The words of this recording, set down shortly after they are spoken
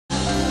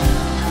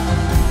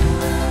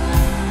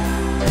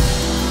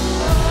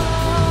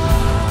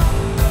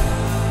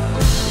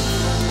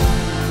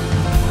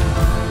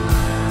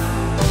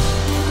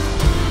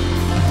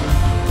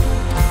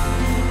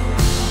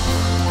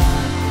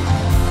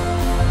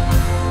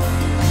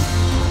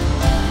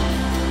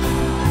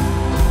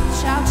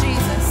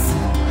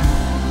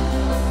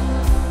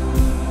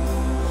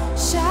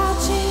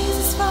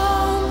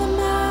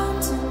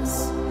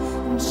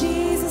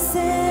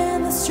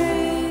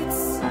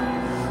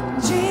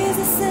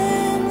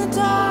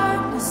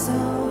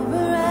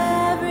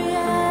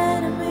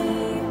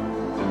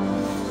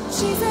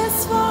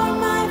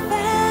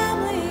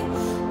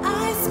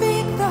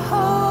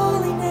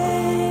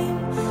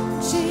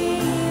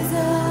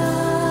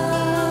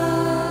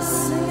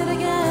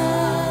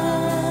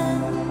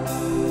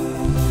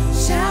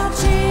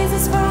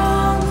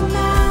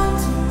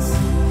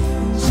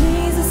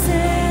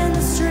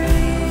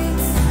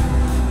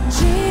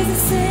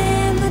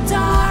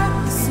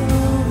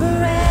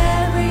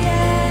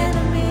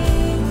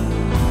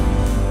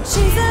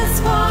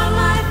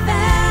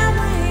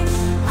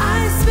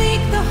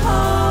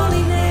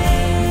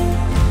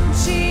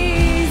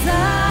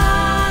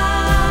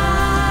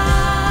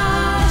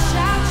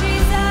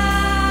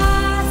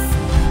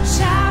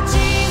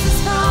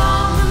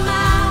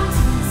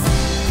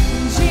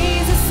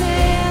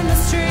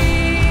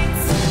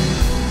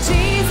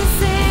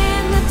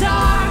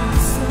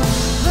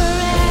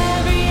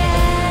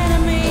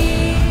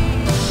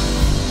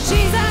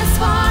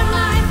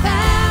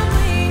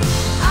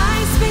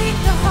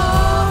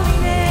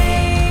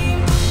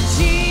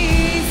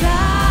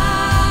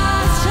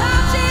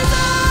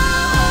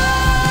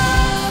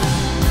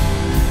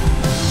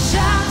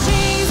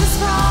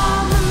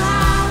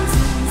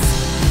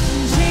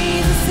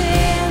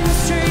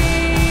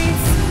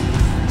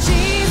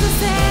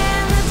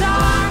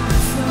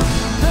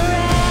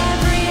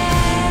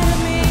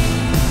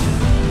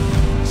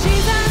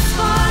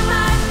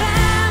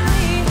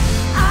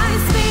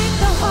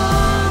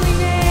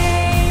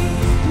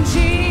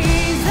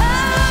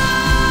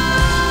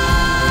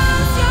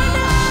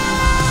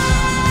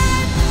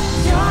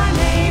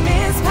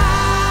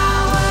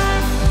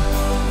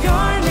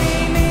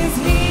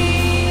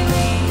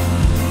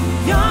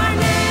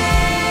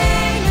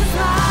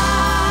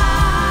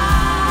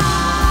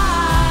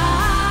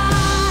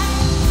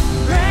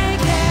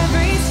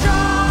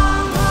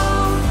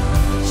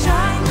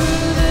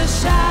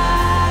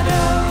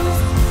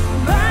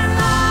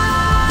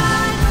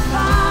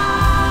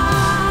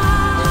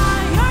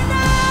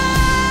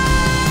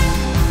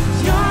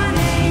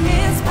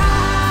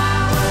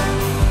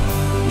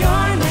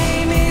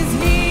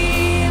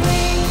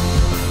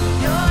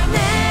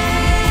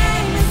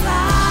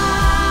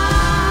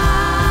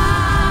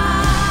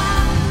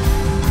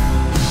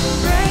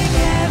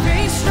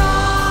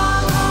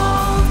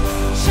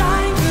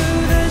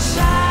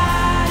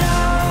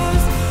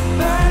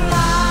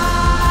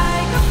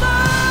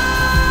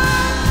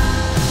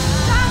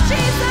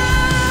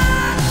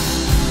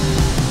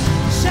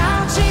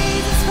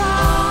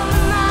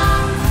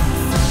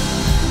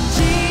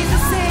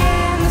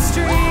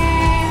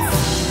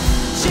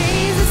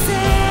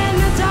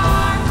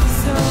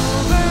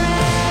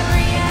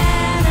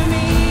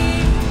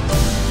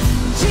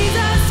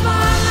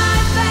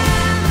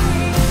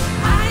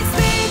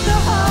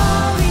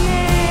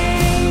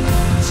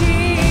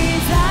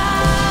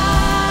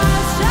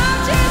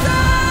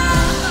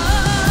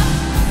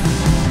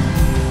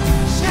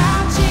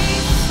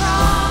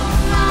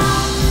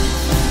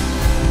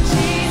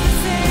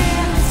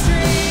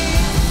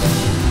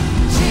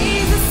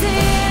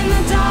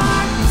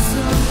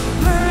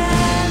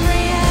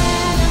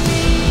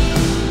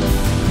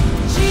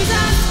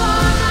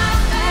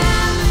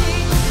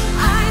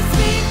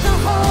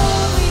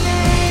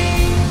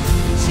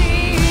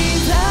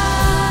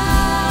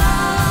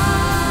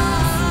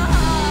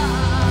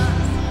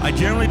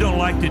generally don't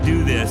like to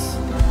do this.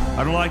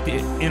 I don't like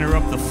to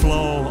interrupt the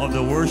flow of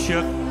the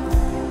worship,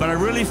 but I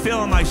really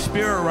feel in my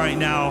spirit right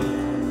now,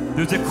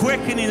 there's a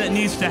quickening that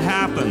needs to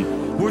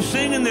happen. We're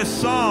singing this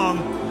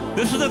song.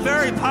 This is a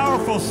very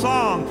powerful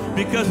song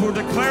because we're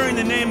declaring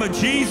the name of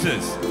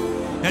Jesus.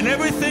 And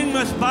everything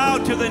must bow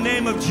to the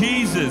name of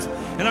Jesus.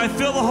 And I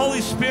feel the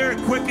Holy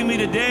Spirit quicken me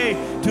today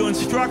to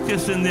instruct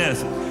us in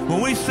this.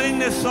 When we sing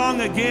this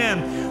song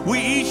again, we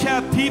each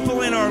have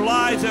people in our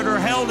lives that are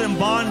held in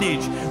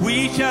bondage. We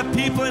each have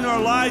people in our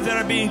lives that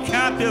are being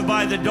captive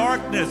by the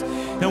darkness.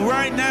 And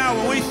right now,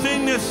 when we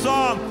sing this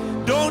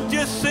song, don't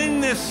just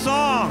sing this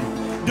song.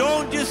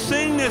 Don't just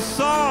sing this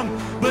song,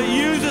 but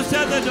use this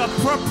as a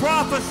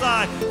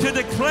prophesy, to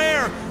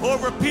declare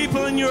over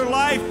people in your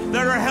life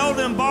that are held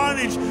in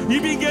bondage.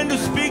 You begin to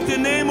speak the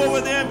name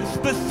over them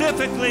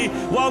specifically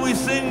while we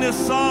sing this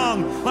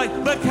song. Like,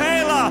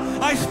 Michaela,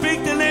 I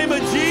speak the name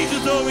of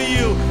Jesus over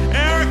you.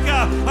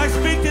 Erica, I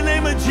speak the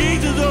name of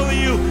Jesus over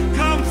you.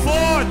 Come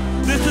forth.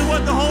 This is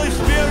what the Holy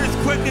Spirit is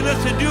quickening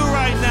us to do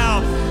right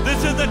now.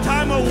 This is the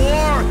time of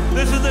war.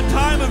 This is the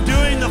time of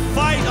doing the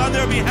fight on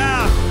their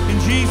behalf. In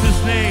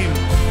Jesus' name.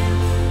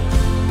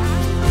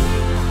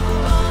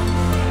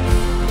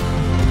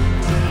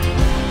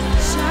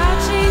 Shout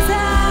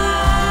Jesus.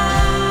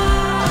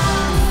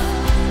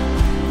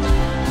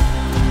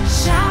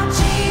 Shout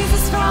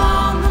Jesus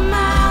from the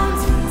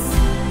mountains.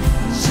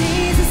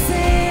 Jesus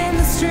in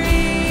the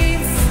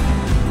streets.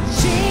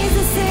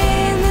 Jesus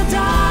in the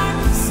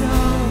darkness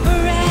over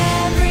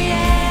every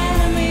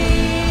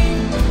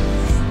enemy.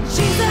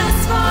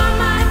 Jesus for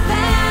my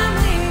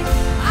family.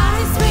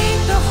 I speak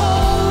the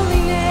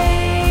holy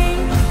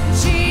name.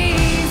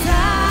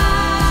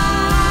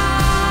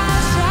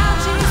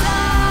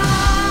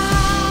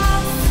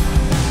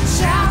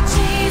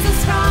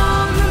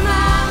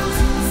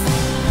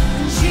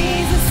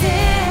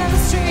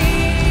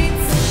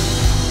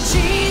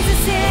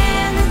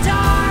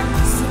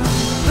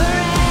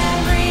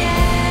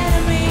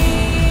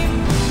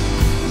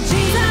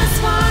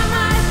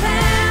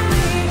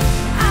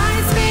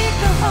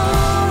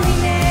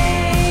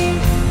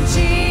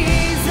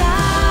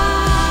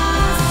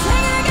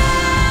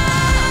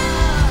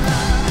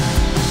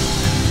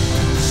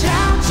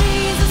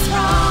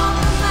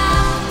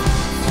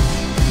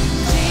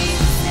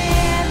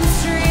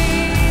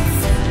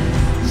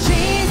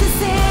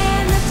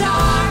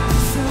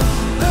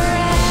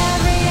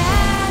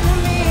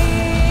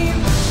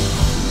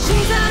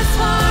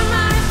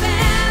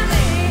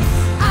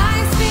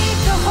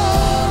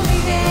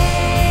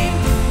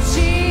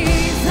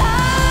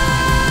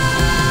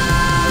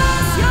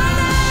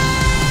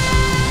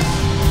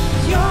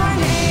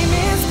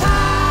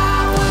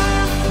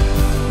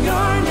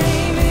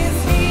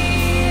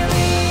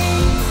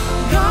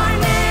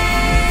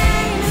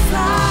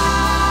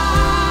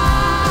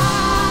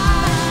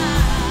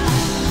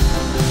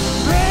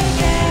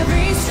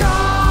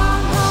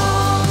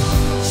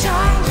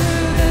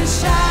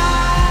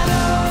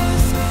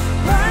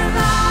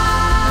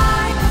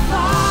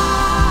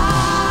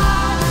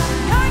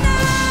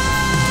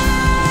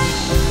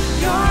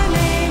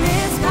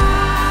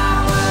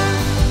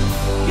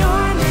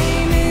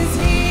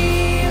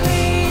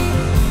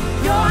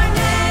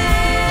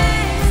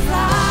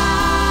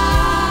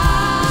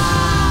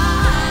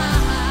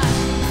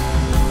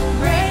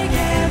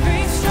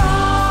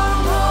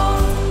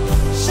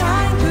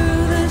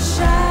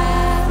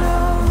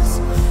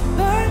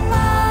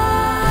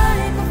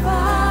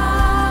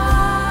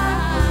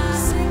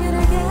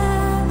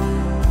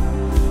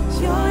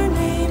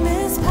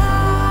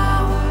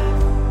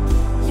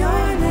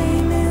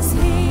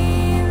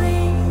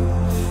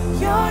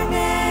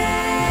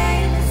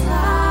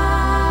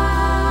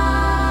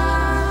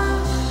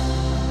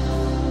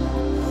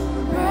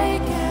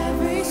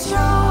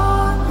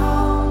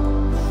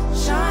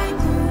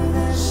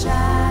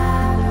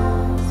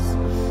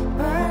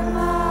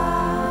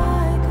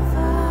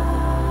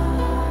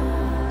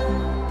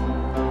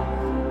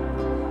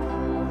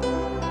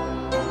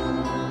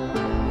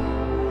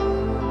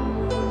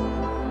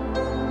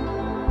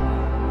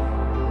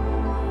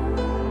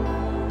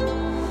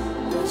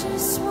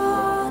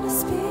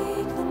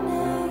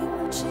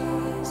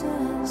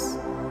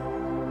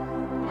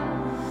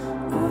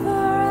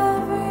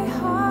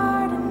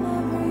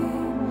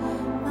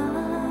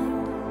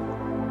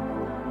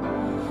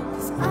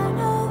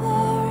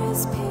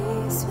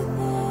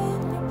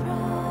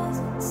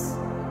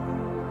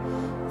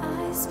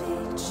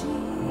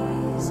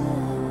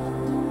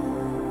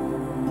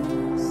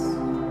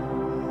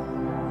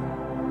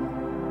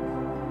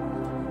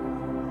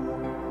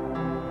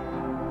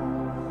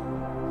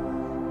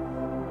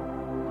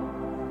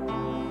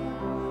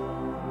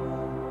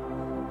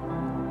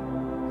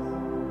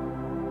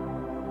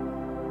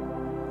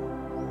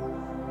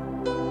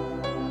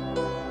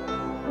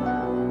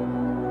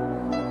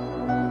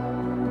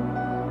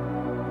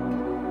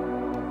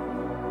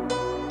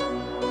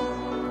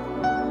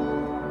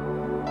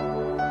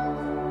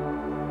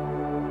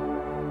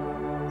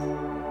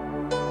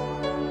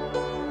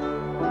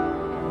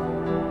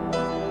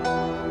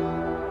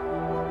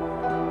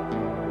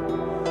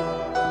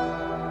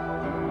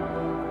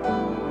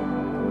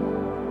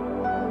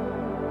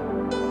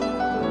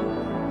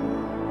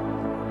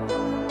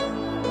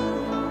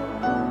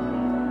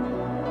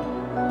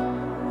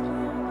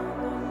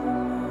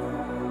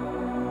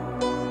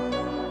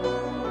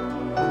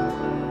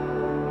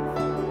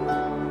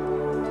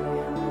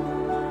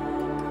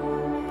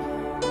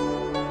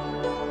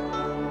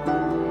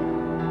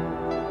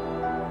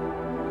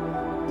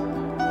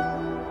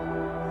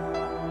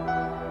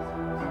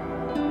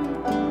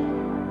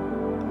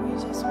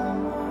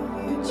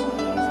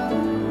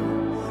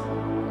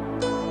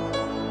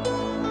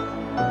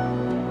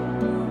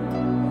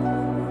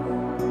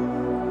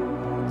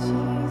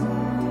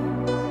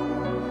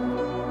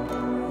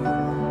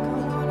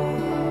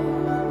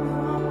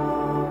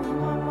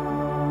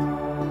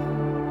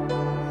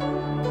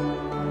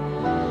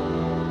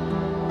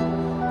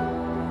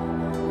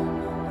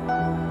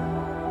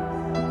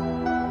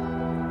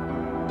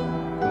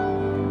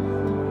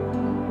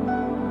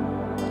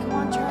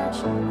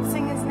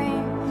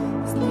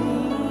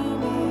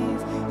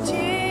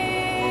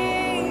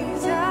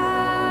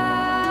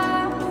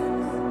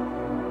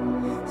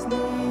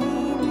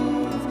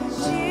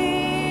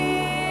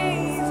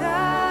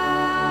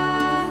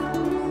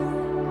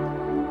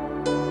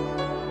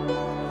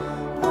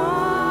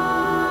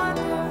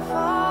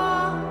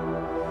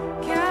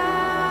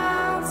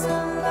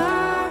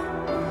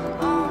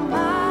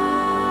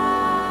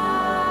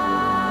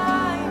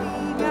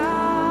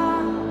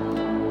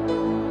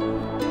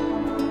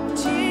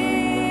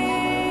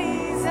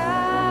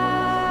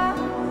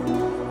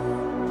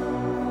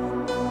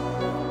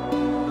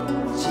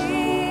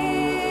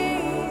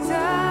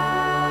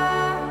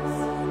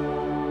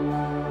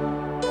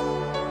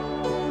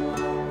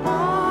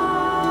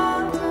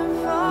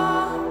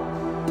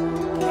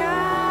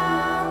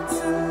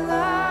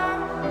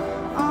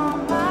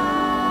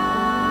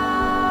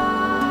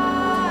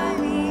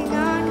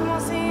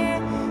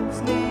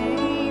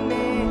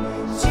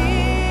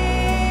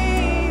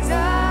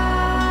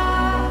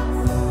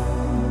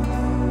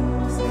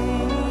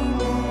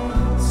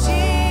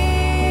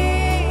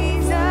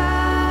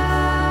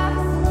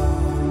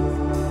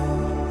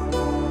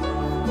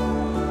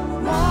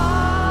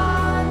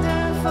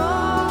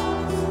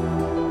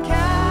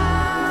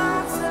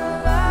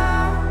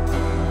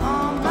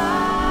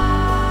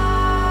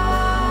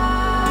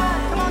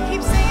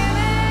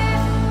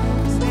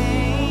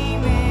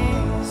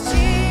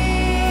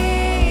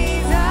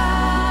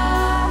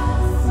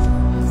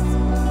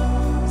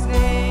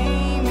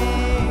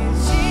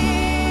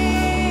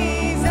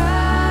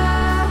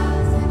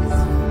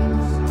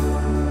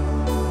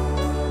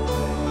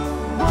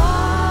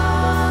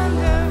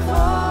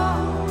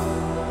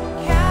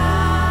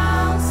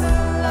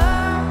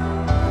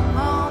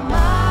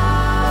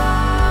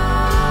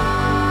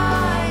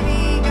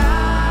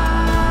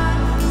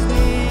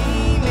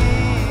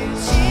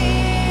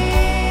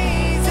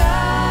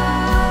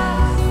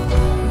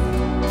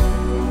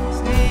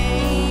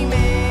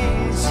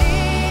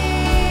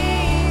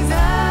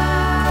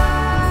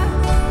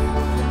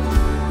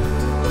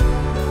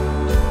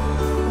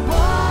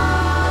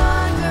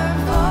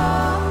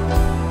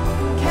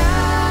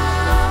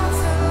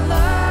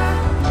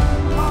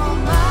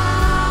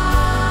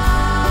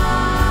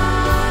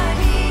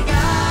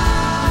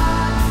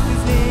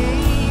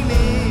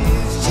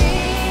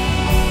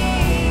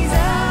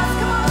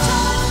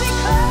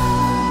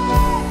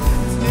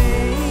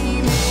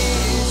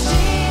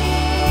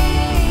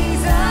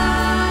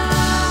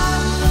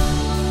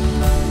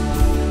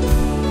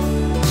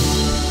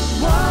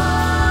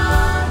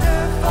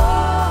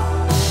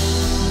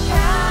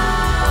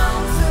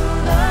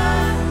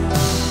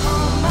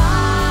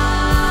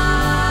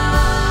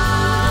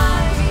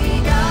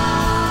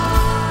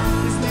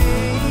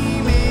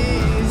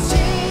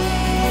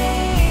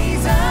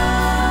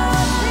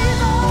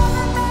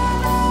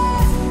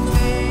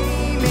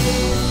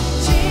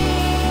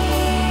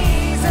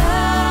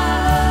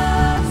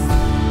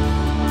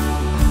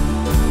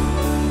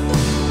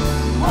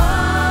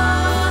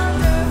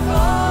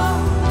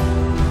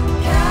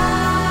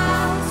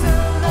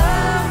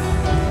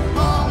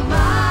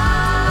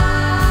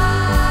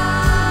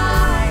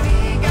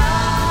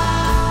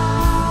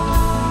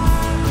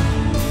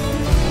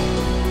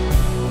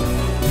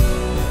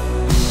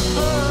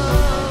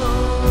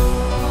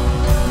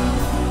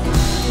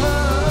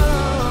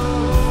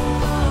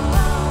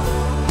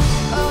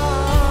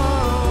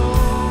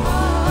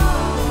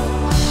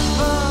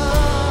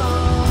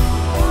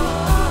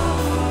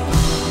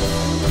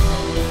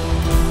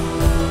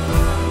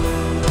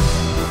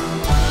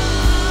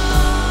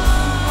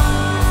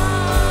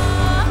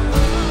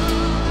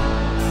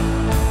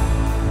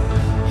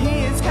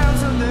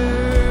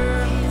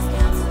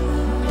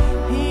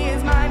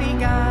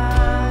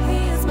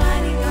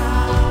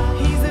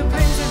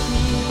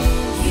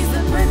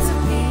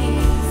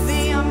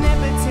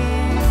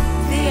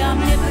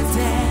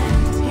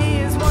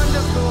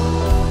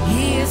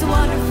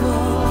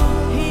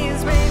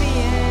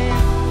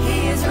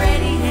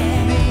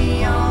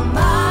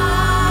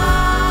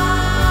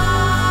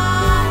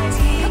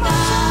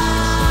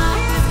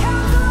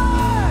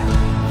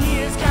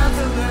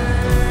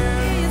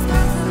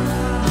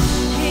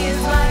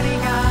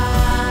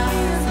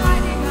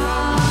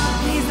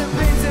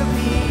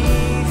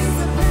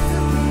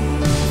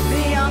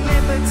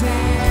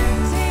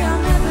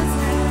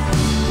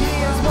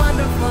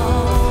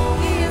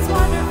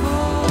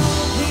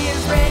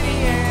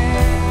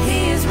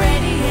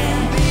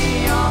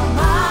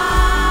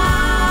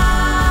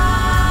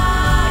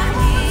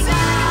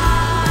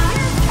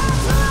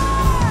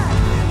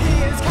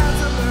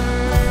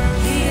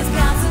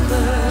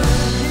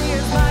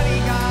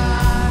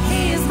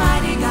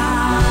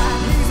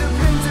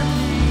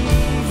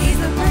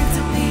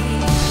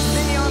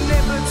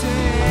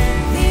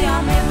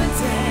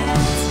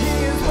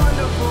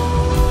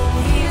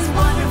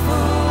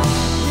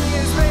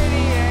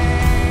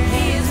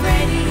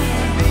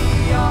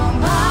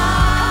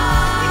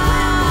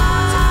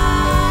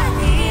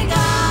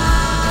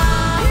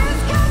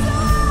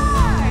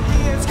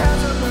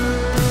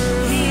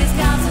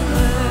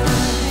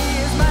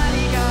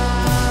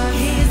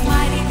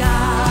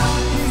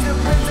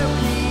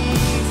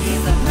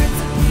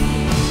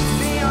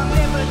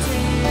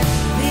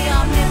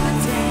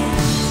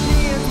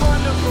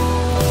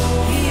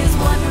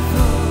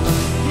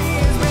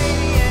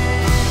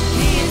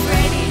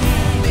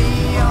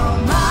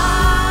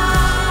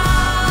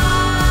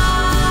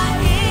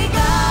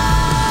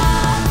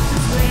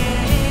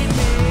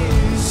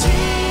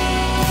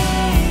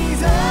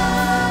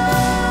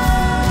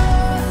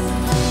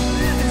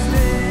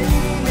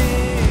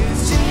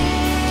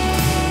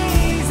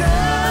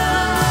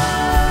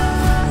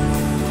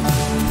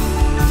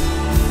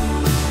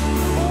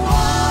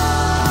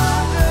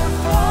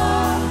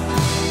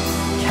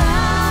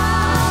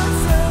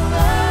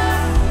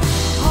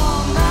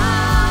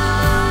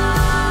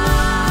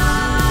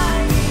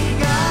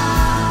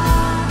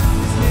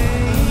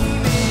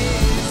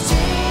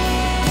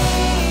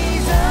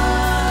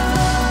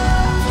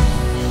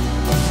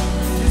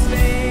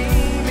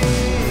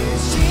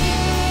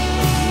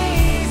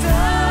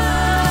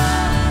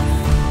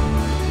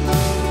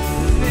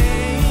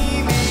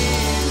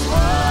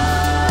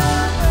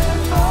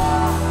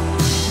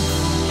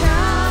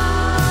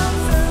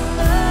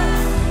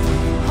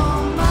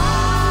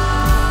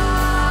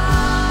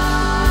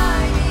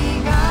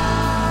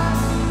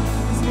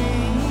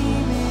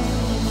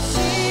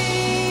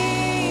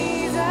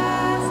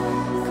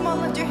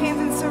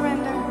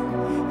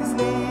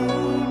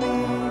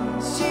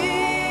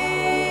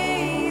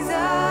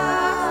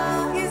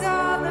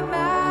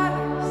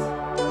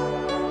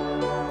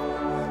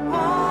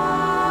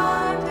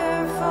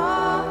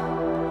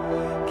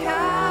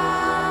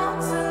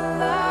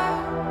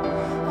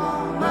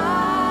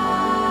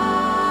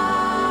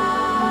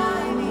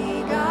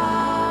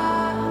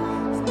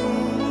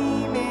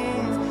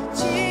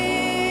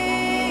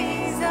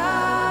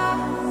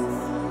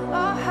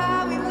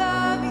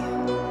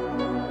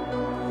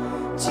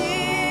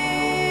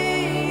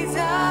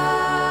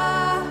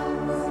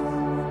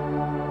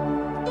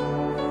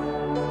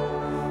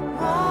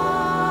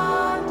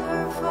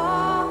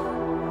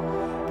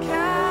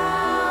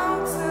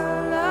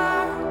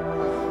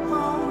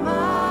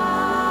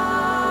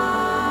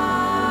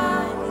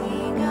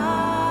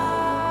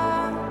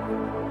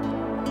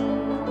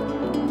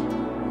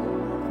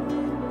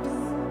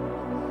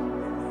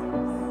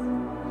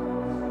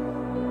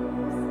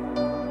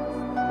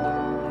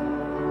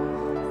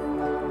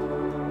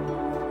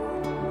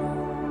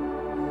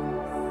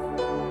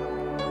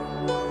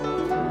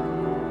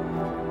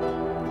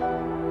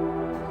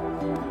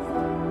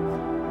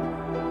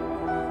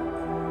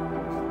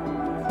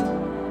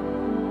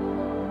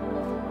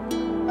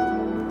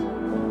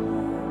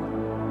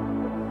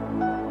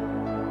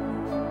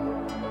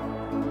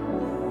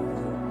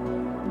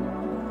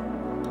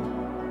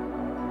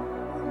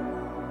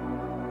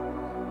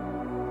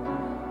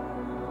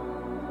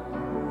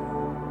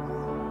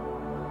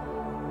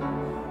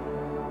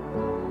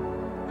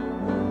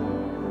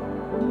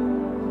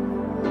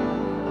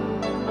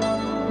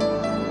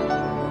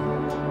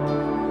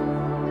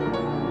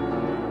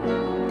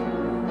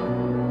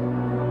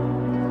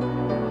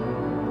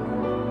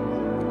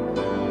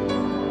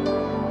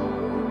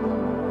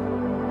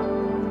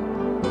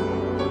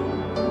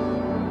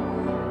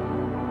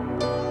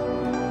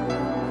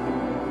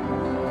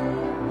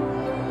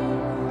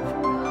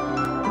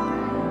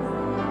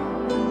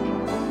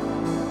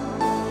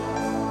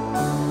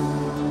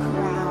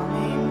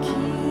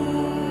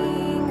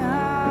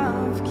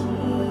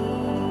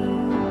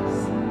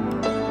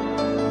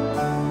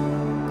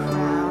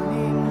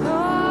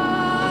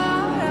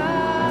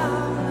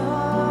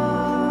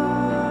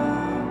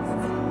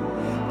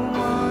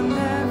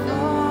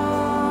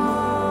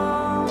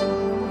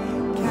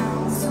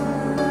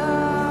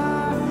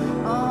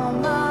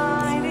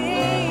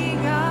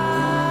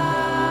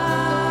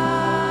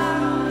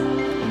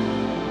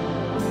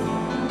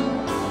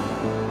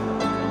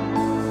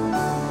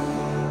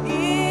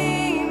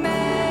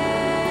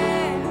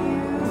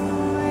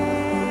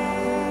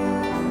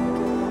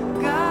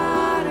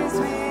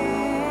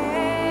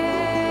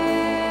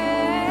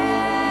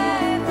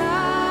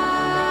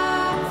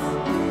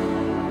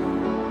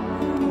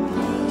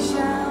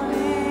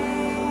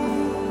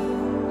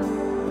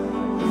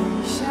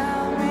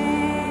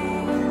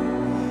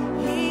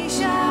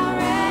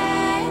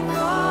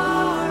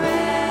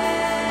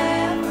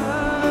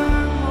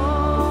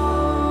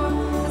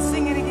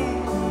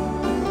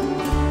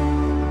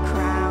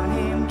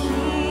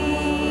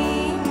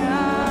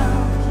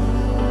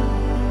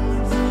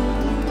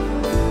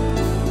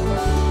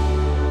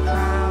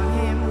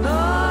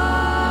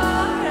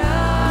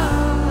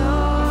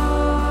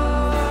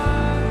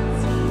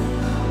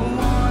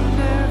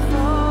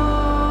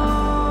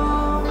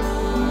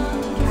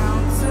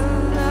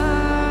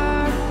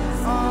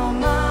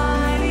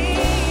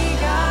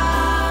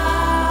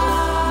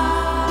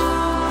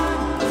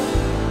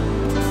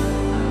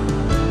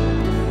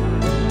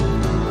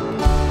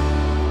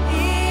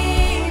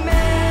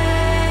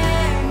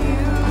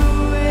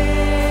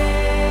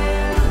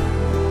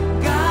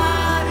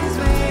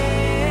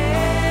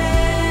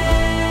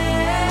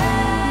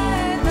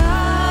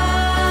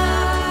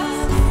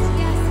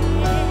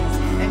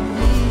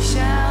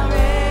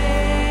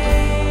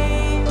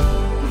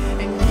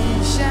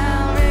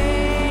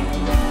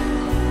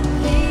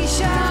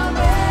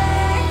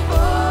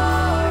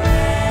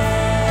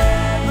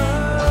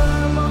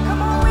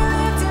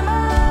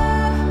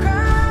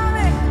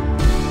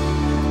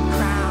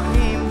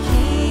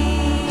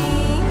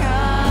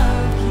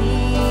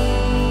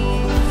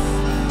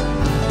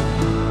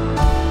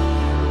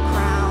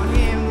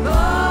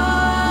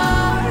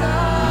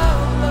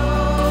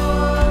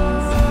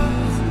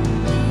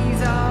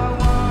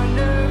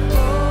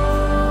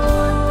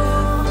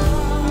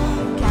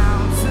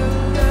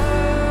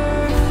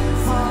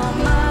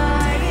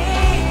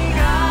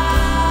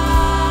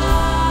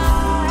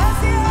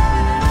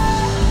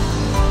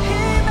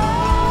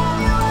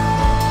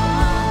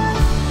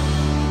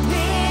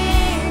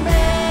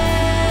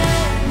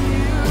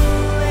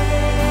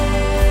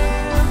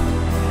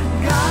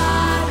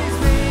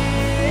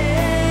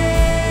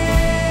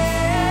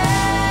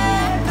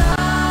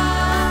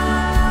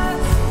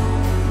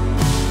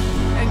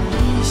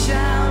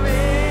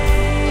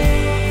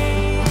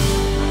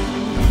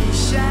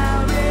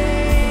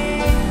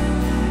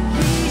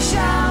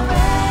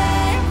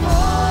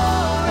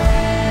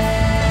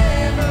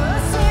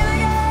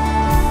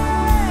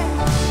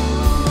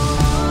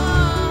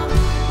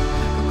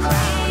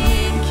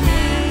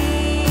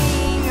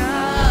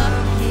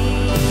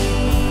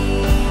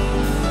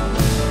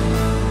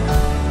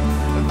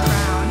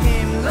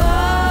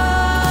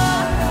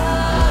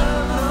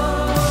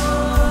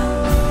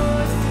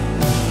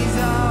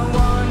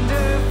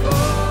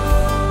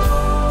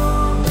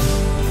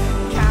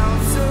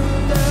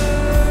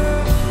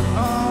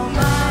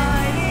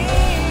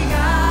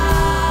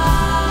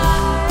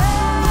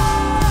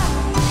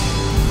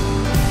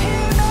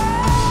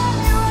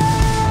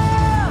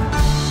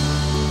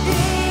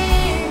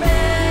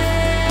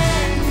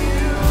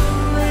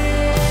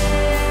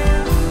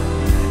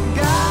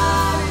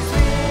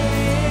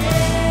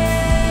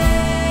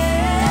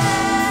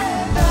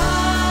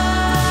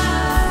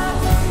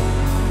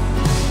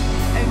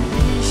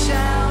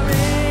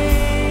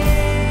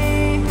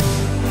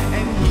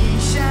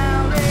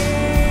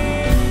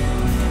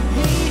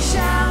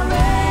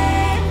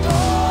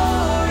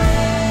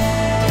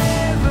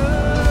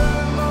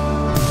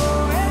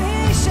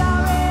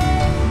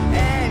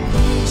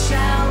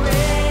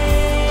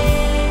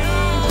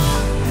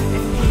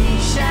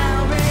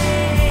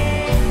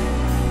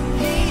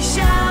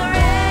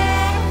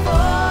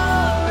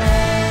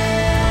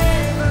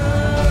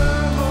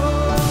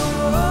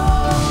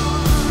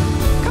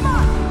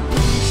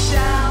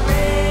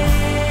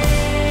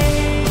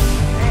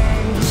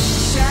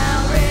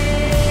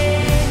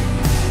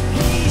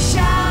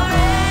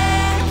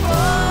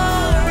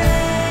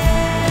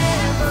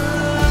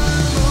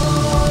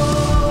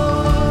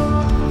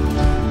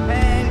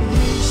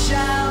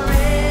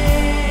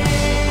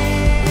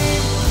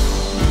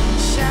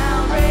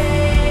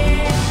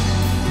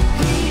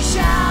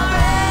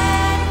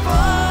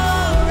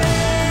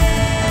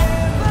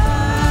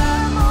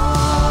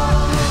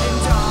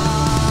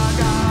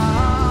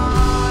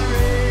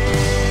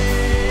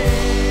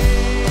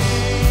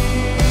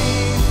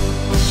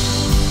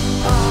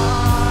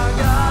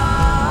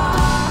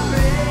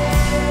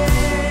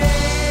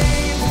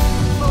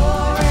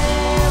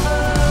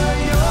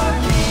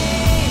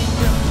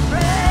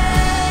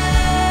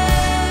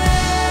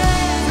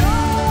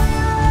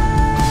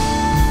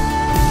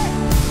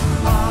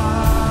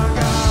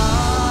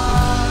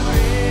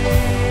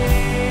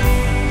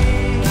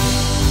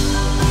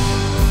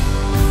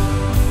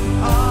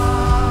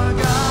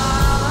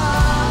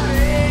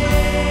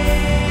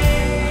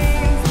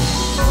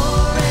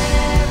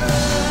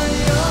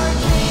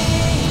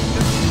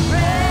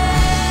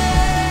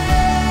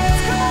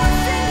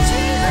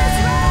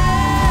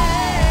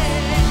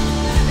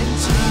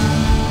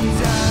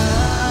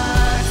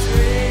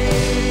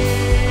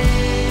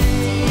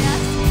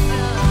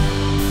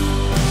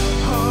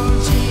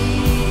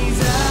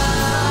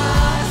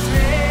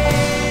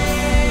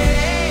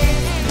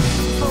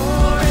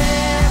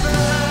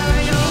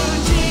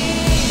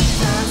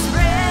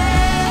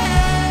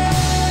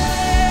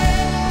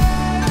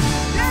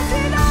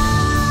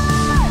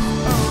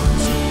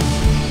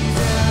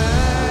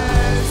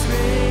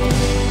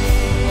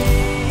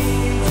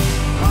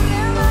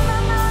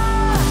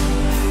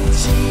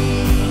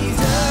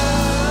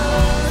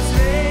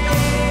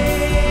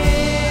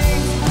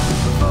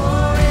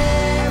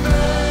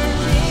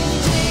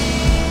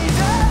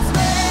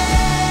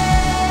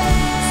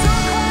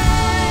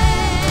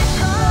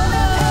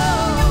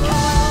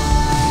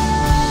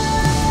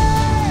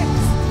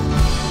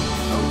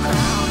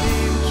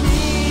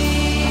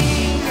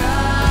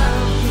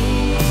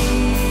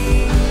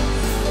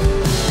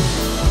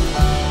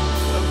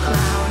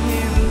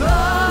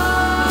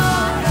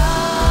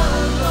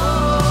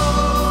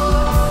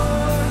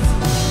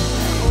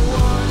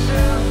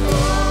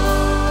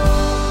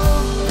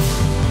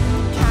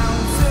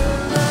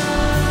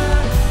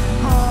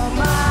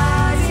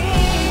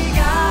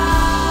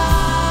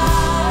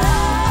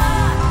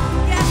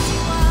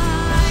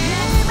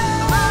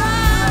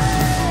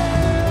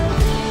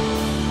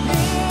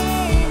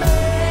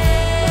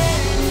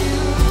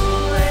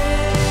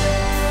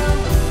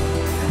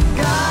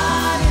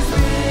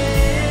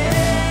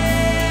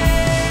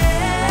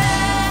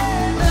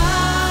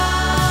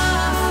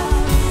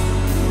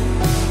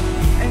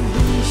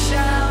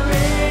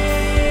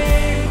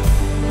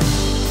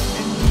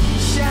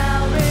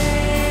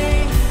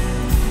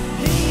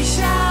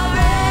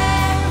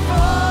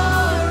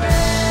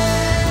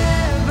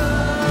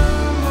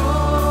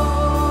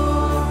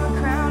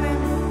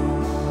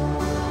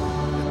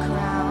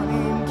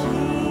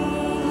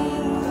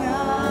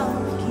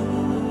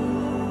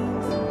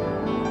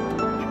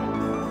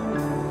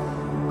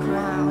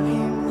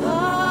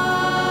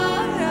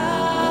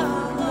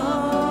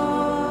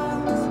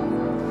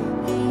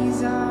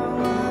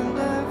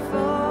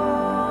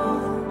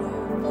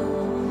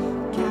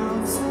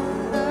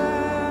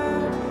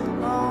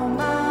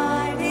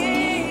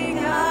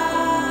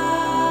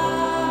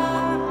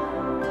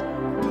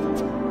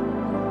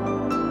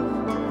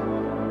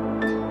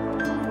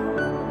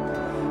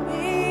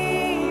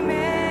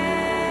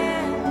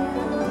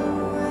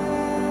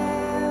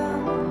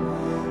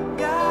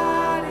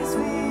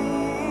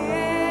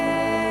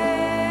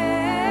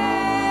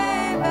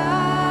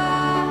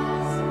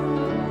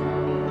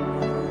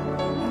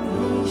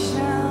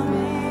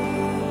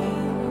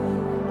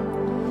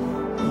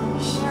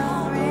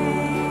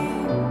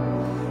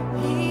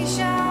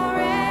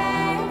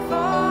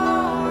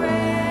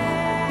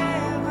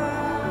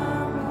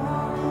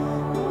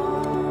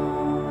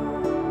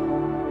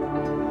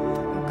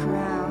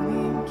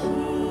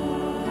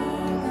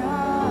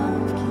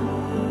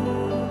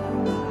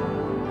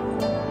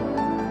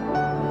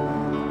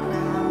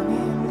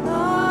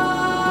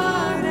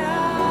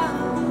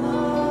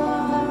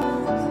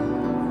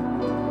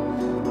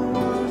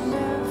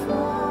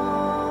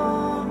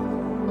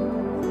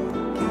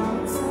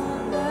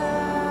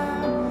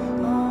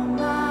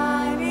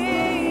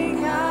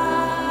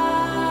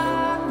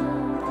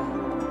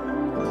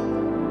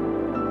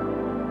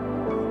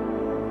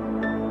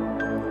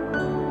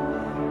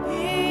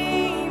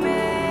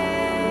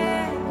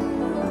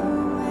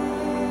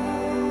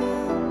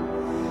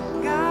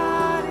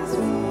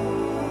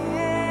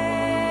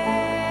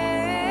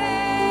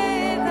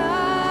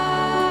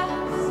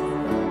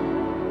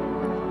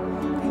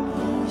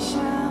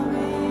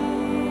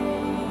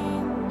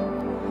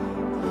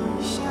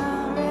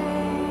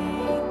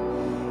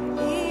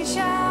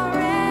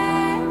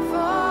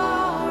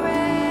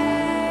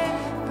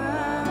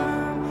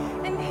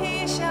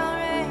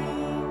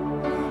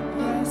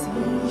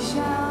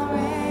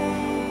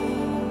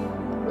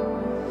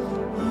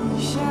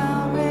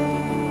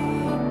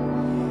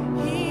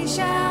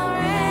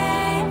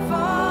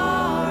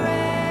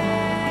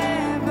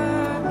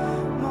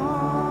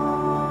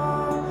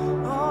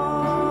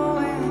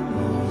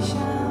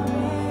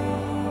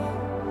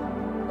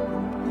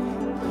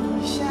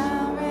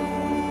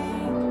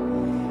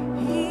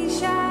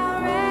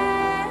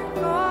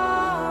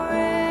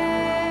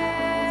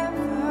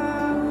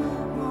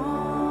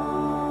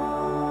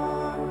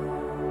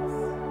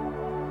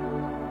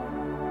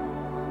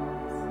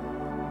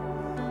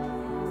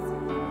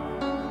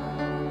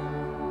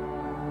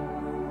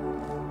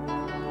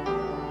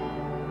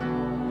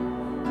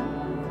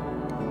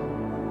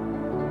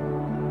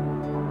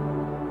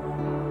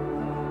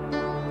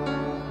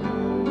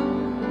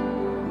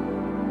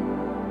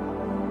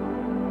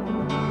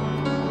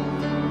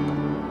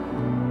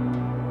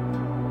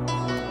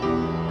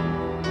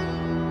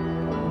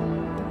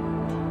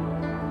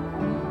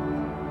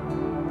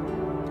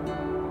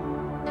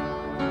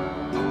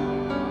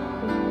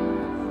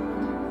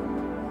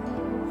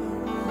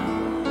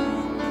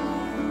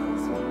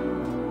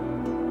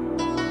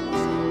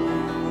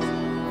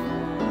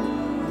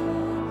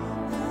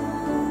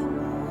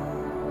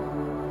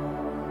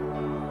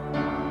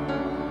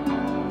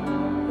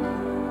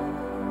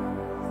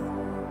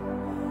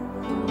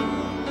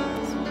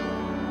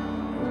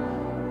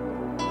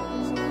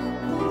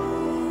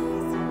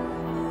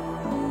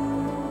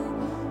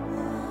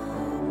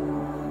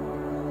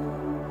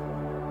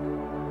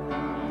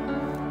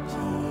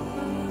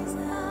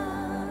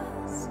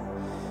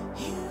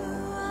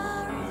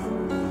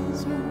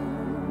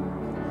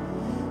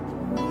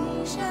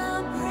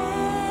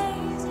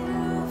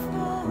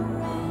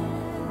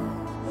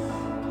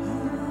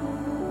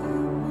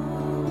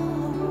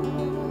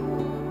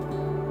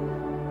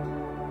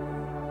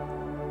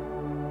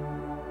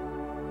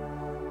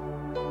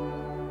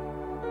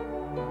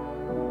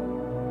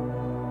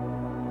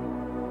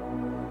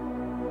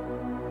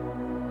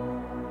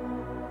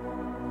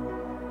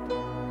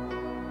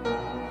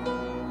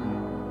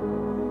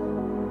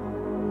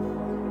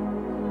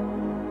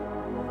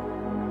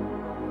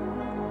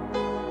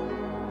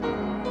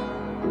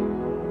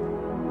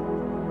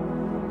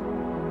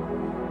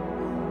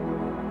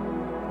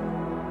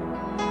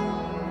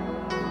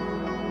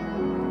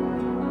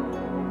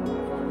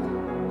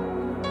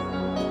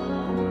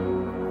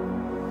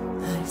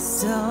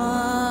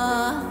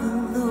 saw the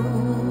Lord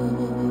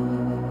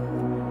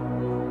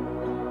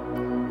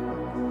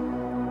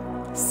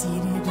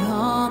seated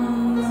on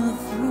the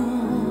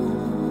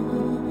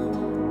throne.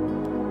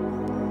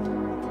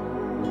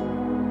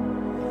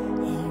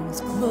 He was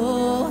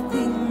clothed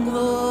in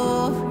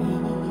glory,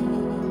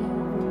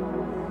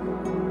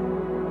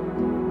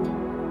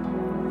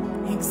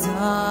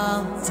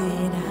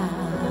 exalted high.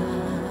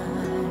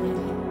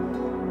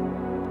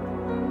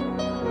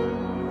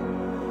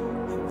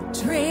 The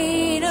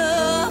train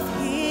of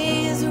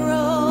his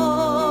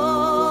robe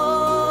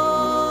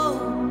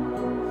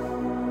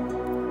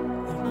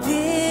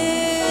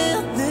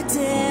filled the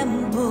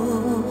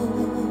temple,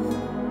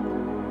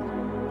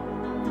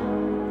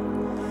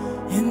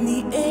 and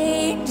the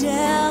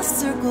angels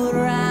circled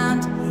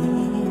round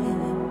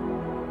him,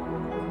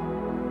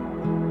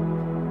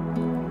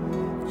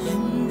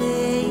 and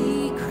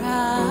they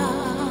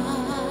cried.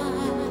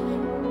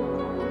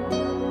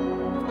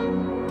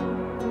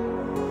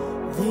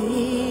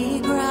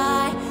 They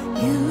cry,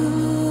 "You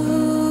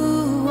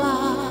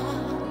are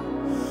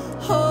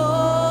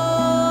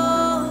holy,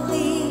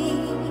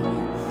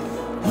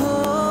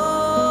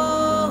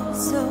 oh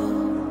so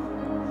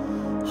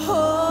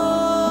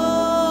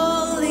holy,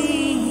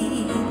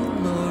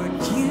 Lord.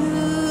 You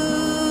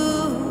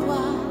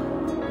are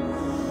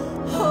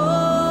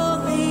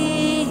holy,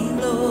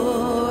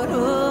 Lord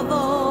of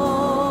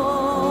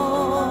all."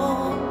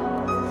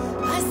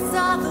 I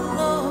saw the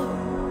Lord,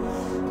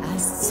 I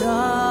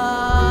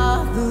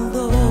saw the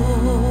Lord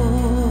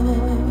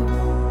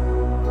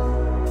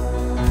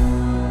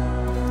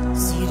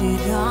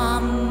seated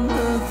on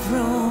the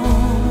throne.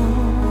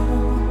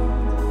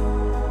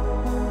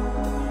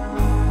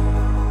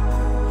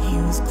 He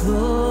was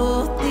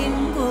clothed in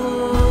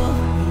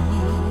glory,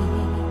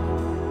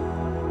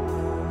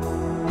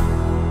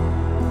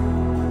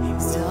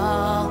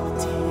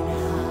 exalted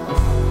high.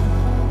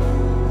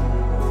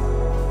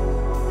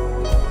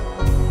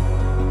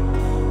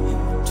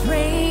 And the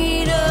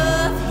train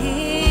of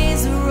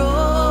his robe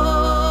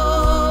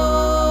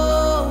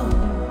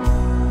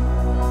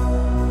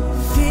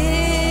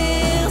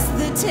fills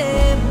the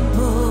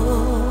temple,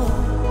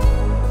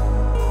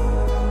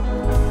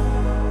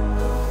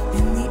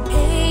 and the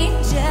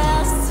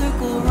angels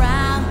circle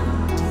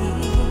round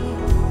him,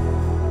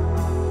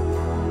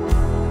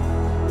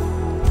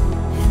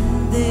 and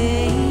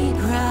they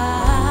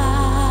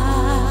cry.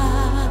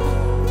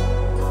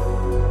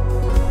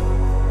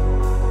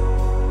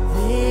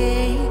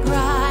 They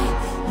cry,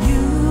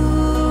 "You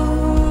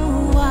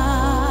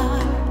are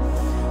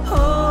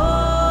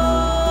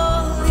holy,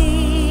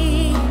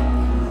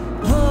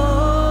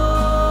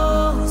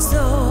 oh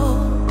so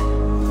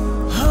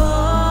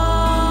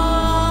holy.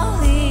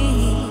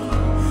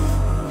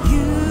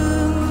 You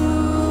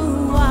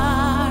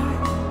are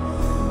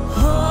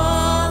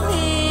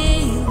holy,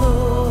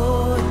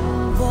 Lord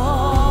of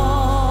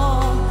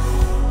all."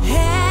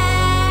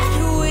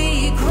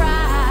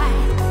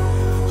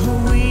 And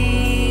we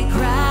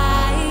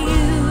cry,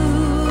 "You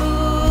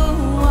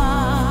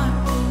are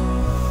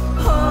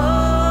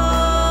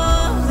holy,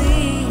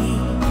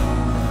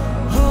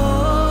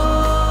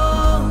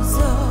 oh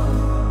so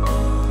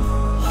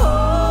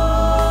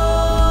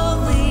holy.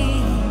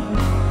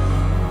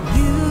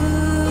 You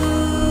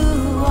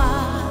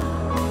are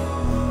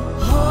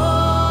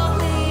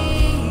holy,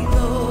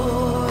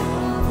 Lord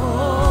of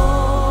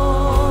all."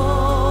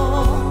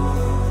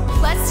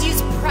 Let's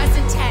use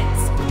present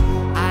tense.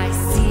 I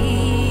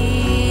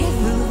see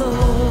the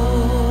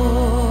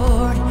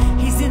Lord.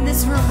 He's in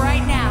this room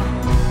right now,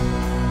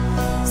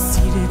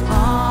 seated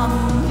on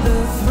the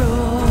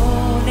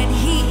throne, and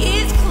he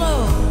is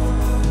clothed.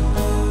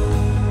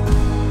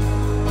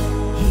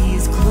 He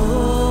is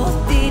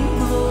clothed in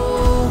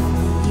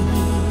glory,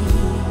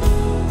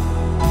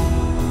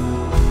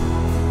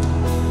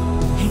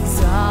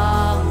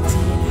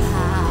 exalted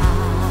high.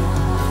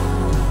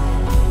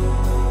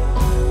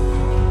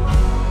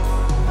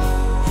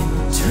 And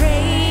the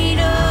train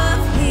of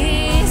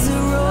his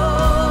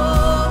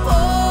robe,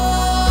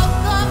 oh,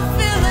 come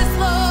fill us,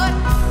 Lord,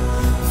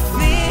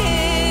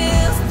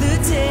 fill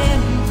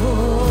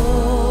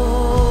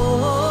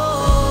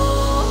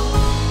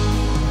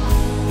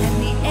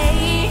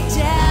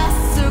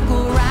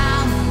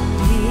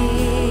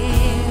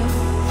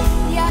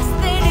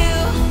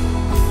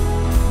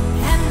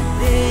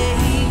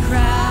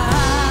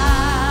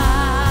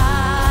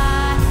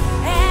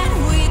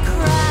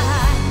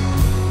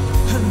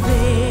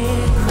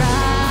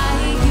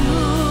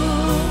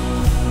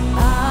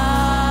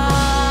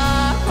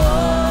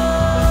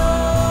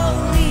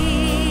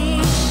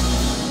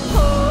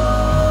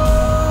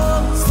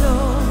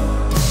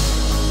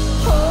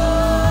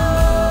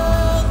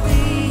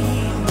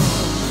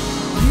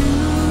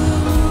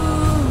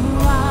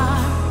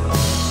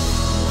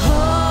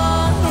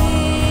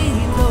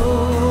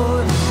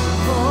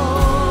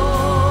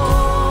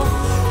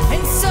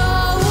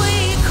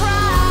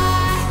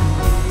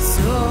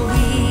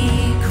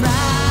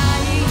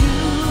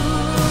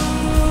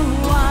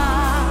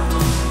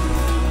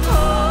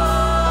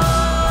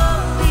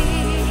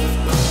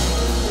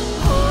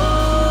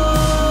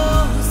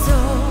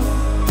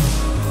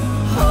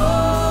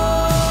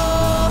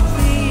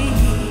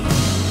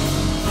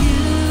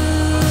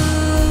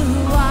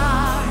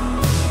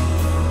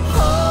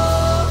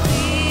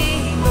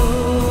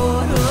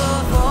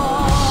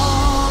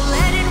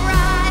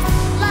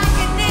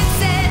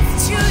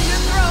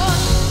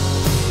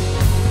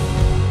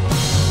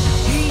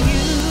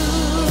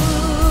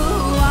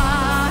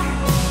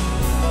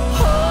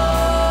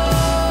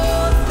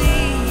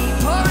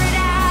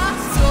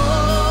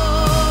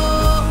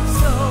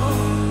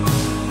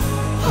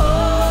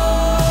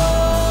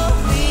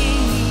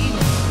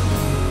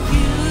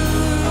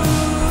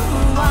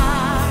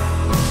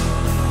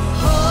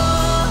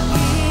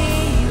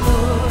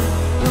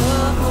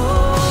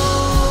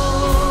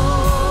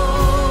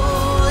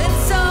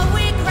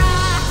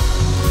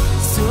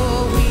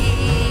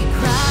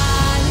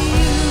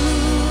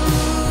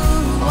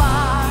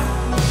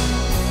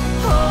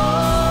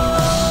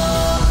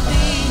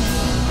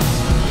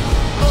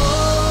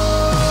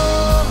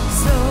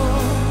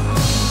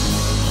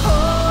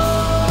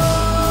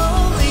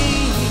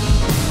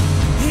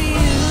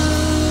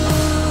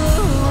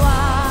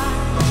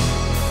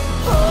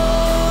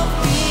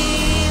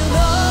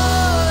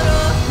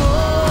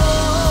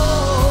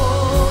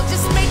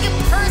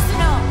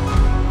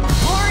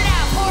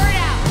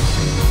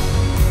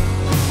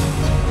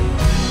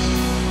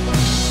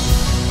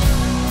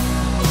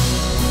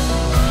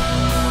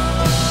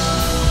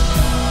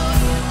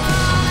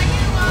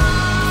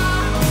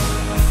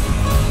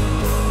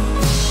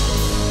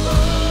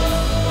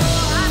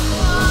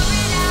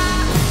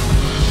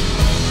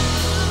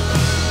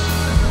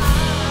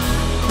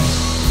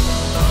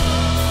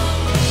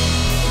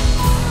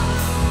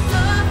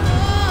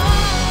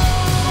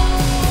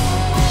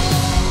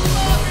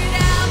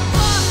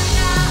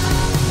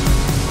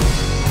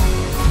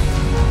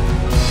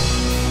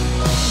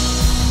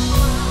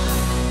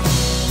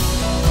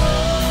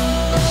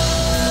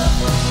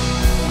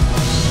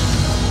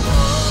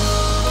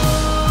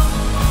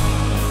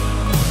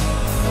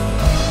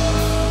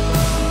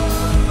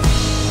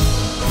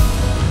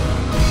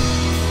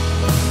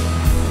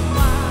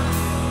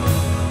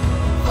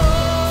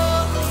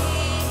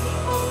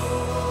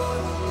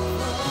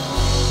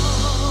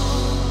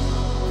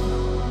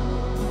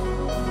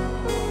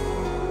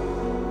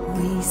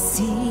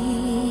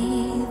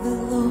see the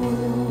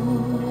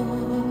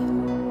Lord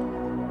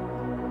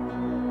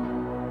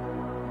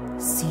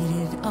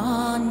seated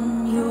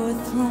on your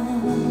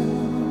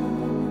throne.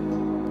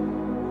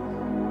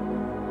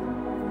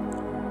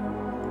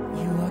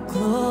 You are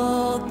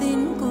clothed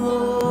in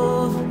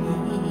glory,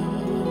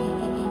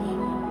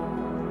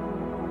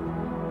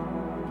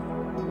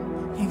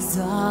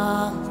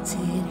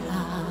 exalted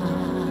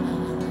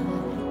high.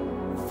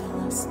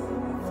 Fill us.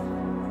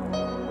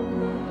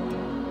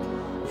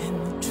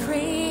 And the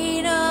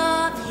train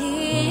of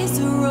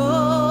his robe,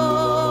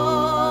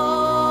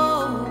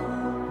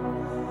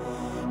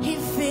 he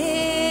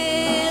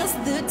fills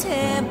the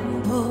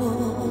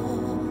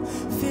temple.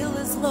 Fill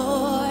us,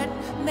 Lord,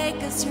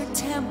 make us your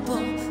temple.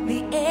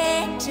 The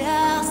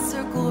angels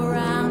circle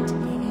around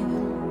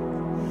him,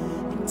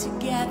 and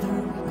together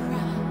we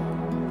cry,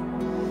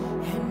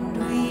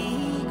 and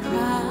we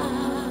cry.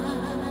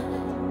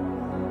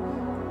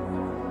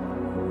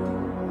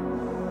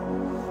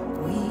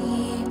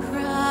 We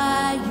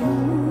cry, you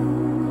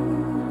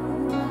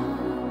are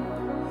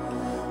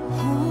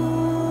holy,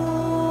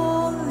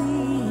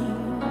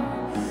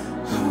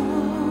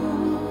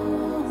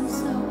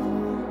 so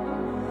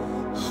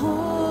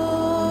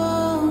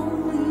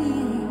holy,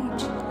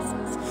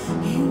 Jesus.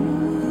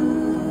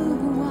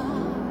 You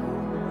are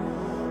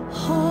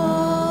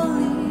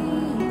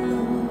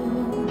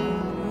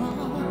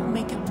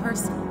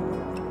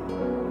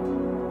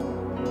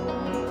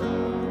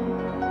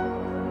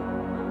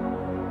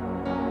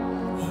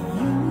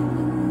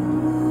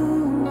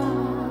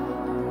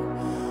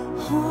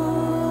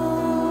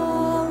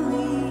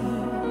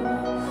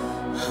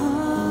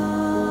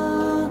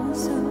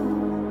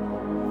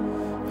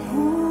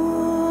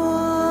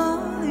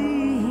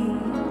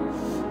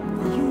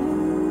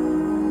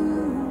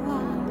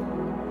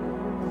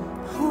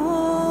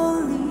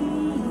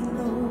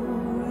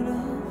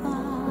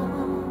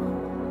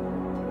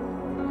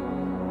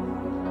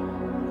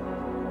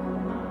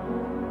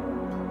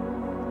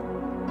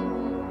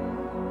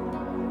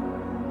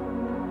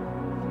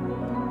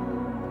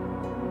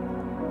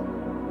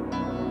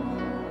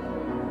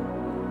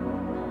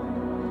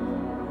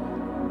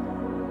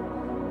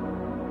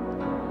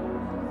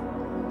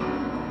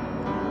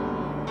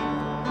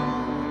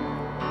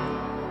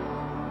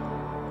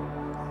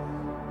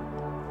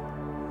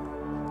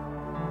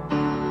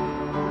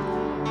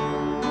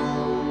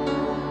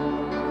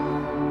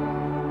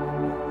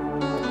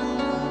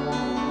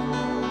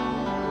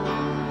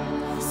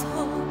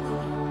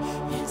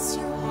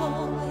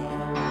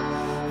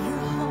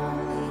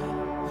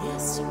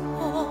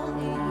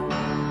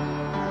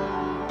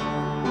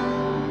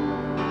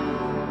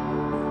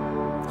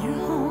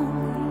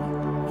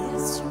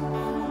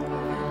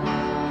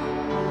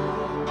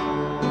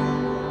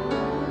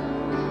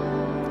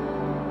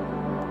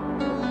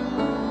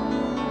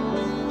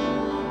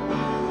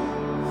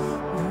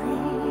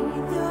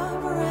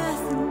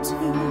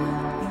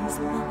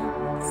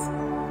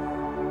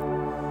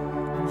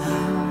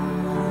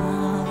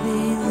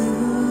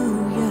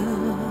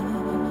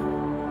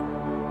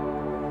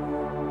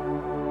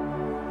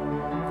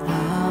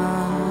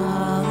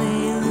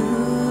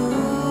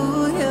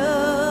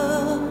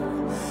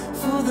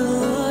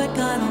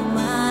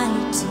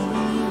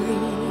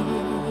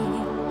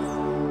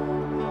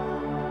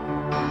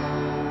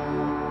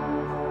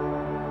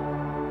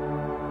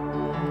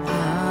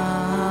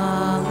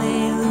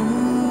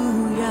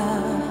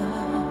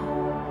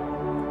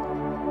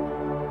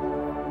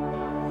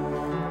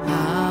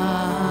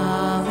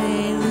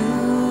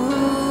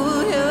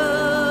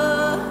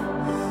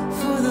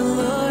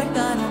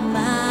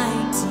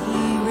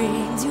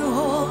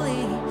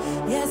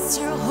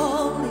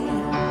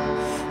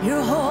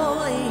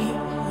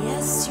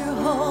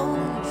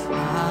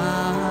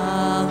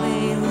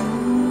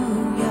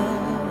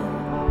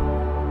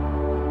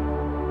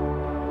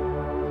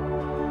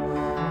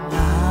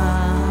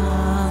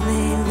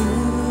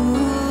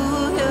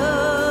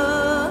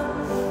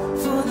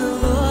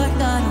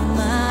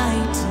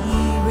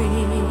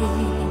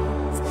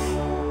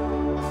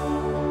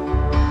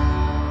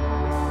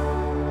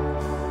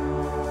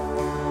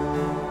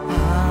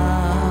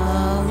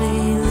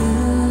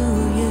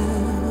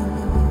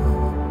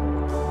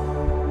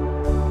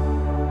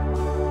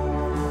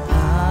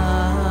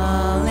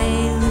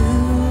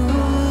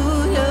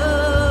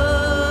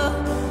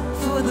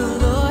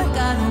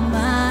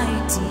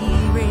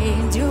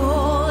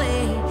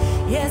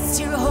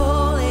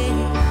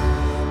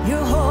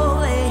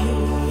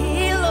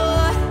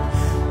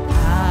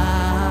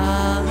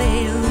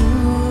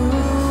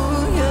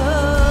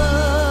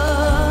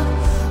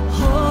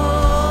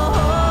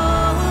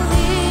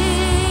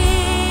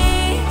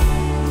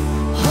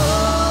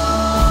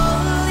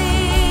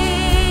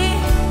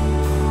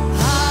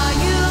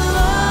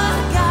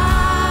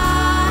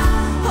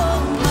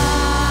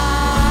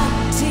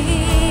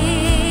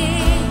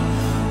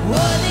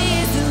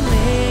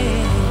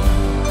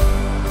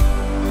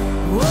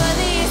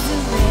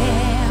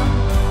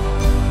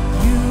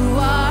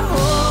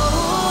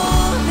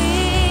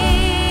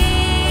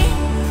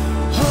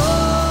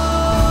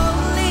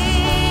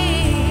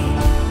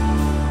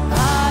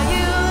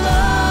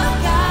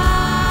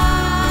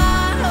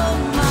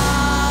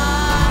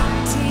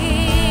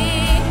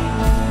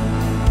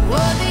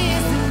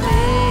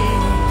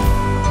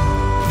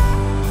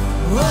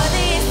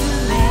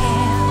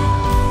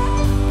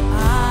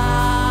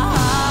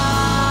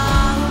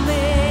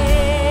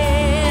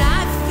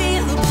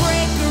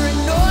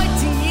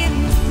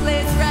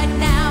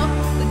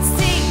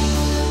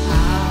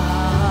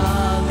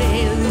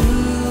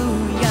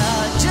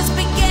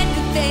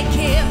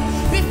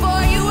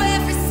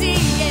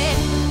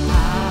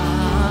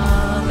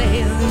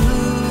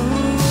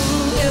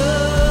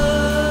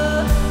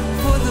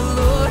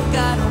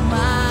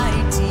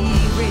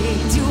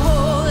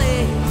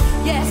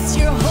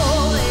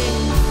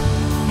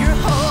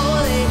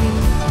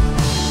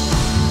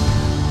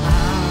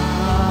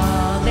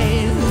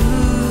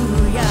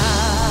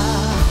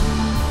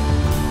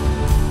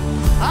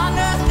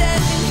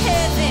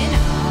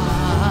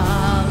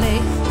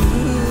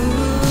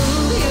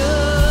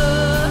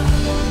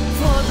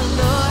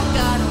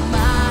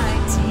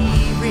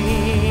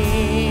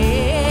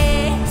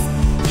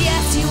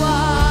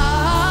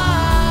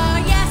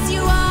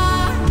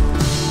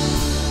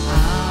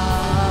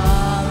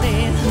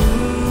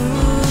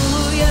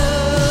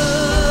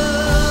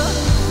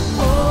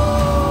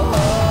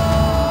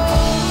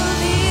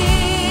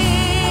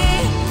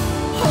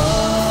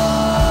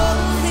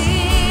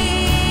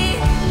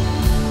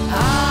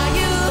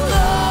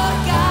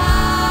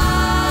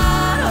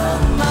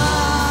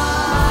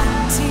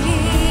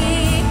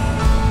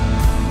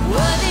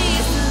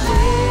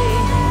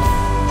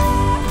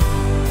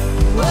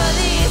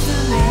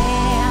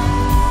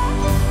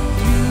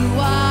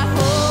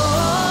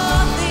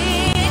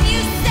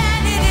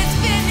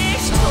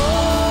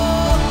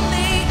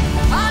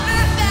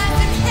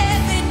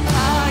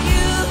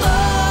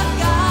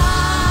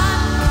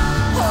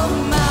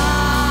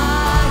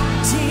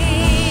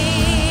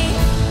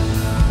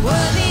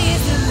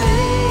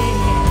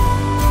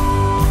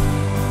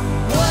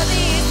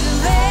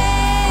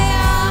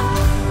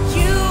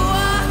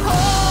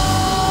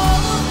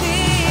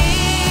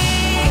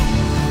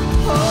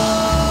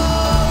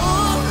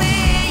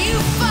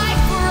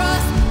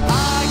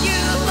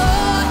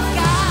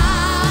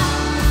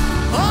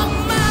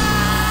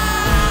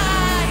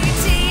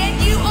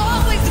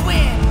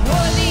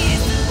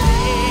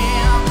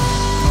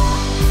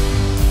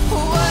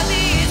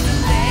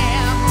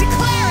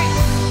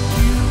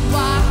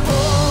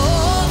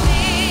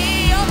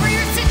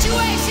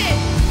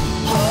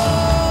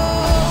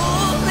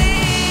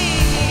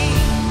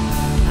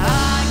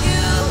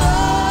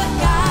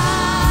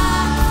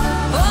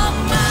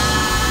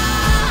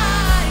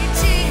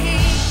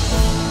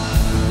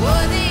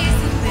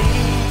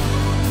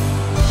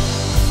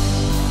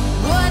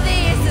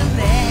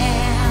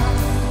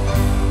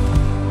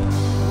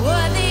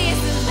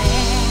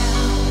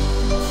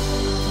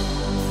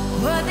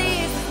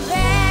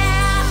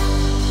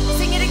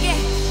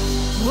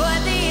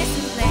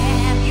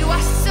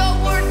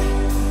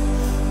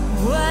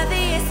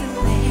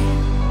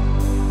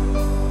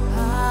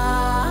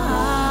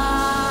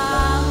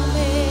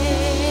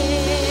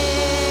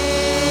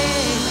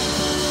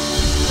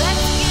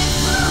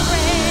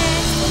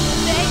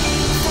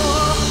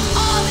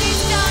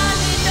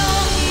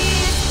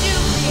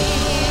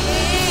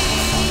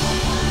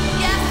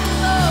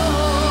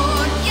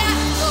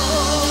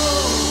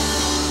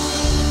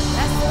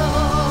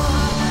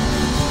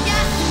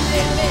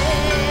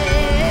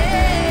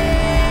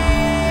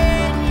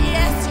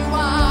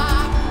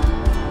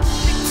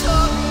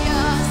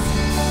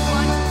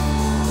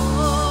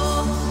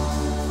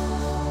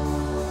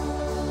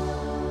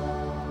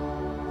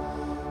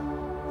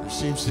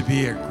Seems to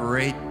be a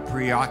great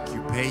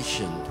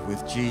preoccupation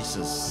with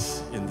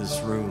Jesus in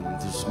this room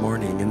this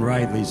morning, and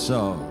rightly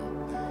so.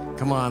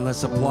 Come on,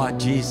 let's applaud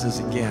Jesus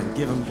again.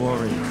 Give him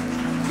glory.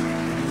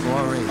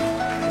 Glory.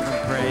 Give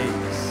him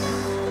praise.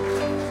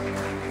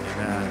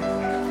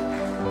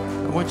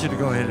 Amen. I want you to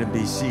go ahead and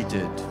be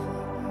seated.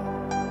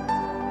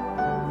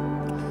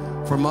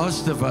 For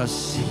most of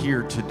us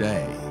here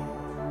today,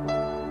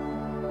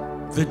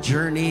 the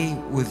journey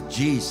with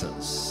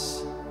Jesus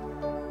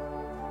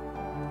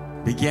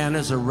began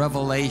as a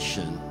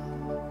revelation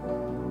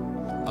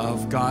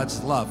of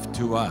God's love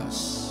to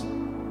us.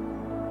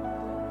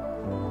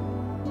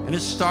 And it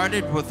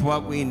started with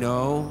what we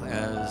know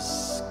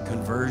as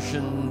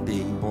conversion,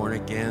 being born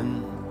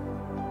again,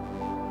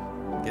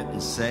 getting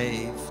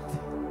saved.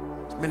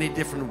 There's many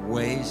different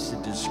ways to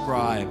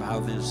describe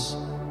how this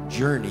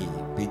journey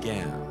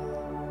began.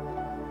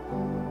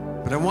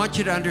 But I want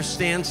you to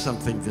understand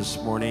something this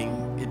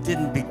morning. It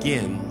didn't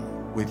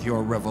begin with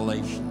your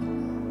revelation.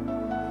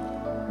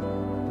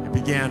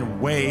 It began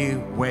way,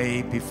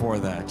 way before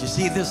that. You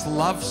see, this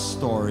love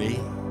story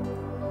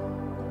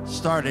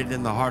started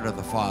in the heart of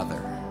the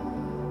Father.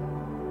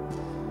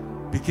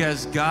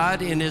 Because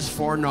God, in his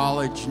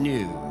foreknowledge,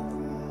 knew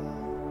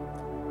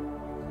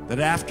that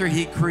after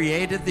he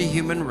created the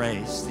human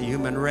race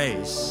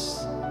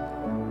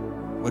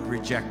would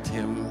reject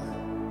him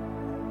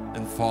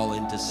and fall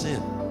into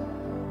sin.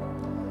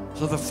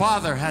 So the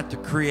Father had to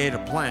create a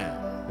plan,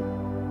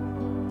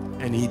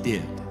 and he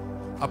did,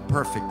 a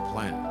perfect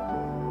plan.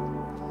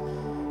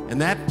 And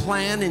that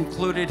plan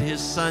included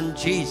his son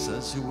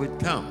Jesus, who would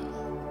come,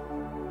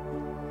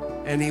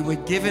 and he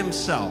would give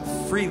himself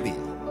freely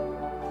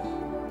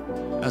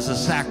as a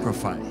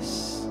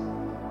sacrifice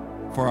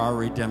for our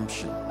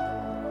redemption.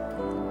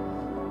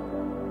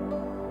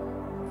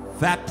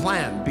 That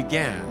plan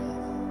began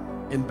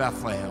in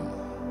Bethlehem.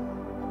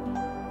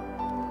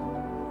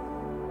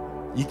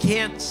 You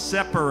can't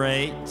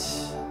separate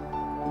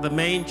the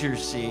manger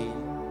scene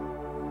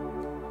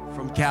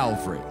from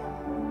Calvary.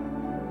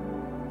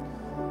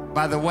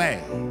 By the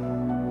way,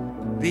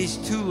 these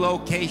two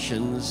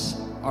locations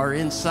are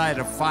inside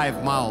of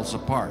 5 miles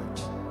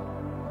apart.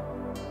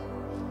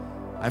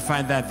 I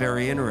find that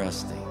very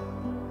interesting.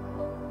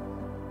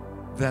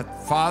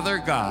 That Father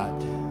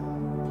God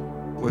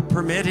would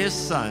permit his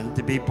son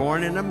to be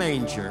born in a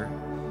manger,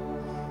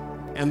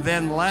 and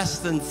then less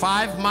than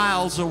 5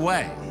 miles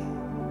away,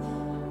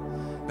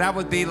 that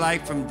would be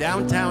like from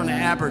downtown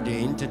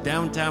Aberdeen to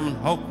downtown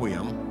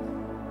Hoquiam,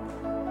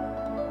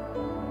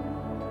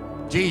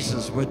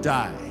 Jesus would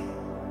die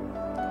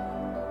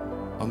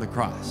on the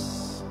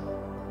cross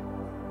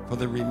for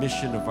the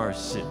remission of our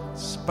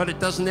sins. But it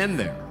doesn't end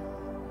there.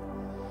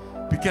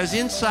 Because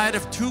inside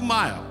of 2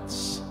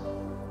 miles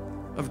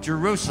of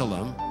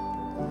Jerusalem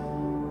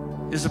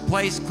is a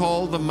place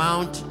called the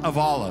Mount of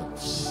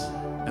Olives.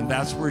 And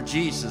that's where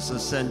Jesus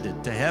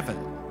ascended to heaven.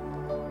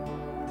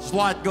 There's a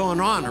lot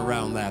going on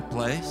around that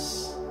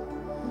place,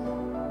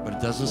 but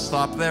it doesn't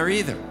stop there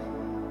either.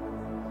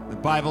 The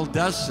Bible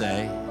does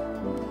say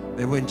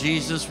that when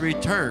Jesus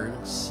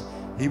returns,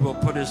 he will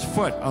put his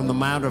foot on the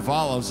Mount of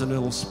Olives and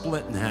it'll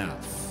split in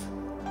half.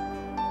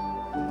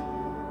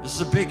 This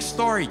is a big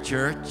story,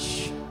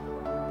 church,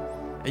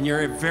 and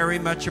you're very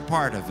much a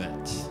part of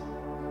it.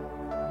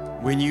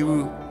 When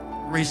you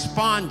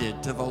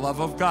responded to the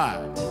love of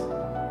God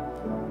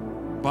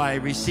by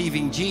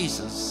receiving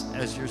Jesus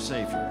as your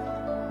Savior.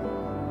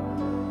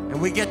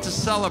 And we get to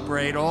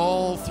celebrate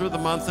all through the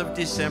month of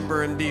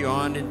December and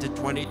beyond into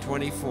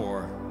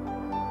 2024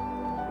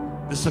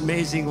 this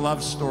amazing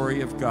love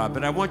story of God.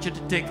 But I want you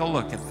to take a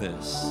look at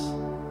this.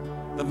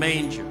 The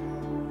manger,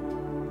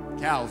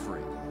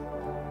 Calvary,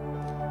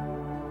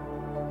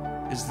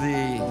 is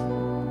the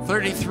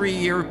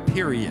 33-year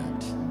period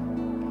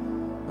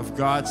of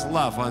God's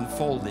love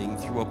unfolding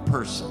through a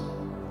person.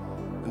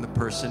 And the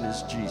person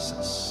is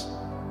Jesus,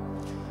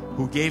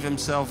 who gave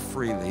himself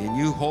freely. And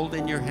you hold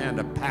in your hand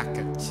a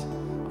packet,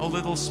 a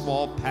little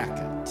small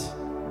packet.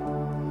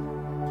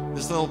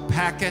 This little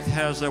packet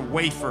has a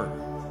wafer.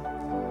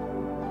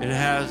 It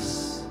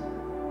has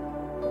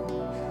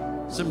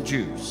some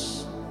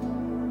juice.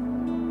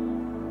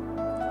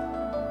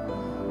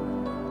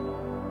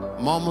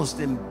 I'm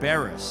almost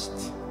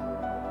embarrassed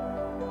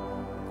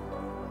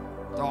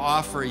to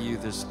offer you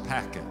this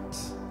packet,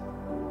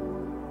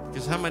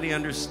 because how many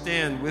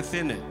understand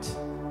within it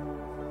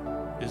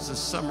is a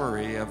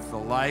summary of the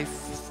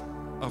life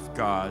of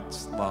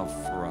God's love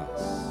for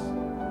us.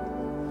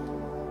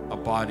 A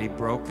body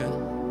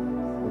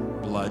broken,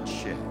 blood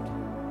shed.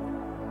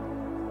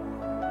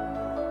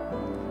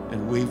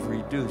 And we've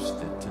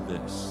reduced it to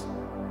this.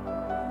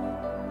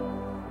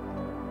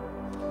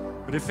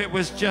 But if it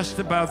was just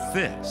about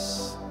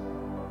this,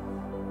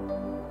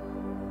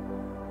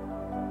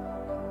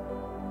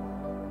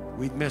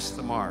 we'd miss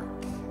the mark.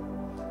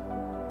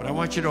 But I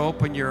want you to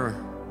open your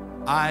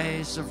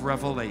eyes of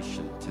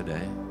revelation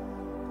today,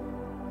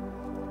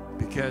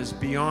 because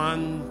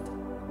beyond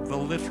the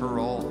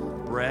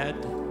literal bread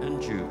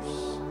and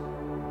juice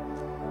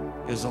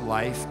is a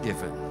life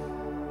given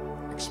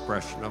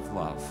expression of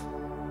love.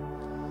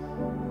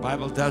 The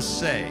Bible does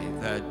say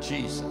that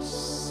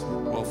Jesus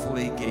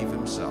willfully gave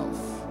himself.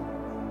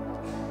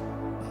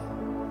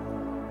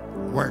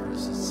 Where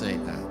does it say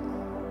that?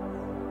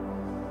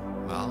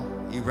 Well,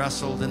 he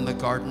wrestled in the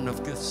Garden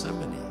of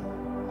Gethsemane.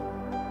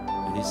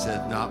 And he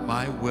said, not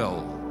my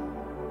will,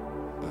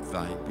 but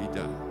thine be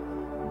done.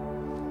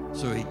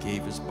 So he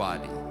gave his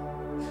body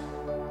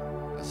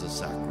as a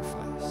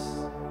sacrifice.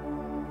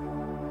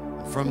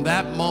 From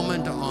that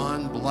moment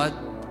on, blood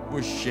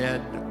was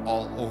shed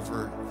all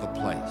over the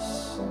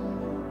place.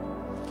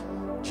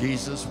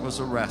 Jesus was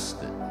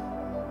arrested.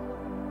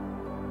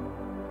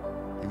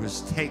 He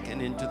was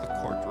taken into the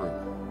courtroom.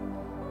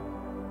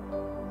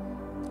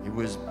 He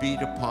was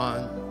beat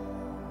upon,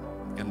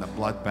 and the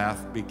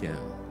bloodbath began.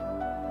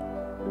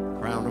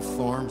 Crown of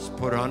thorns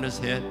put on his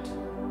head,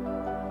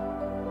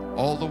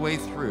 all the way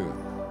through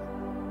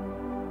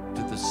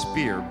to the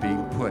spear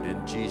being put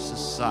in Jesus'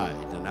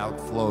 side, and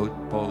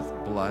outflowed both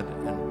blood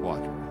and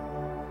water.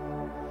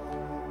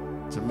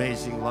 It's an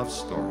amazing love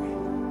story.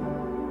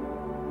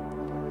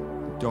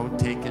 Don't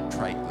take it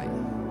tritely.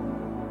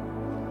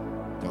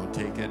 Don't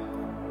take it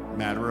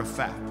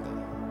matter-of-factly,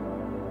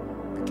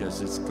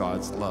 because it's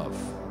God's love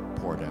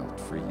poured out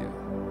for you.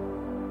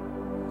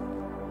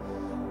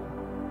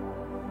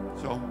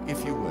 So,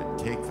 if you would,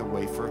 take the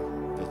wafer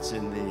that's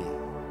in the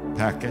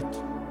packet.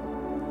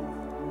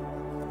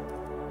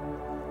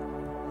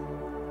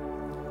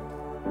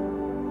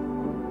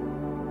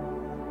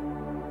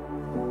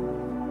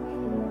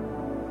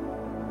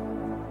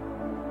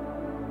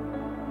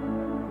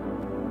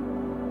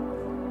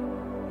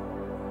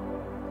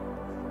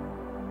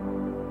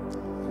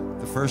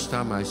 The first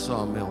time I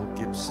saw Mel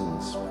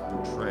Gibson's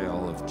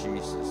portrayal of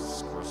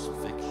Jesus'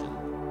 crucifixion,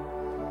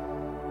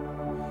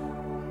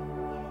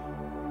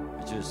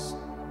 it just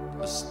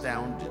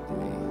astounded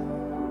me,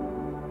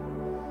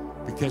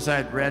 because I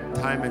had read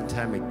time and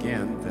time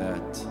again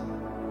that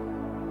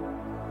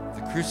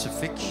the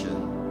crucifixion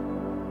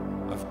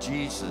of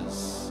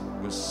Jesus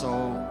was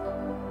so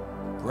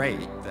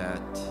great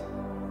that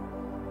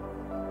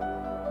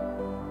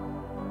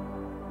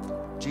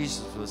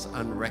Jesus was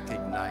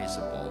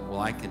unrecognizable.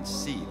 Well, I can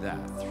see that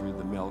through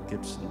the Mel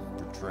Gibson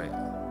portrayal.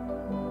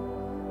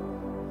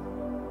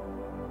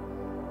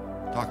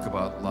 Talk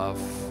about love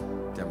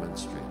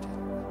demonstrated.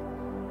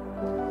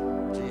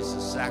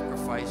 Jesus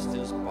sacrificed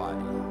his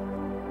body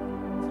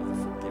for the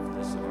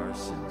forgiveness of our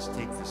sins.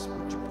 Take this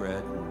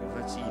bread and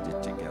let's eat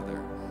it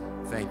together,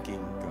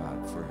 thanking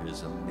God for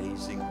his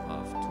amazing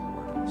love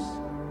toward us.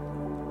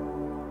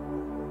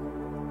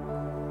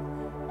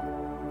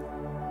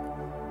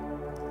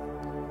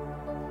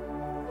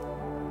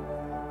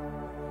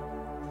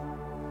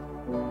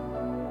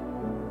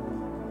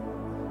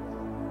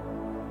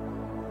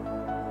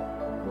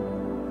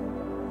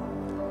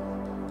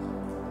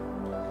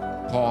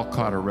 Paul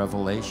caught a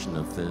revelation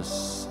of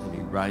this, and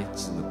he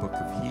writes in the book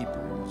of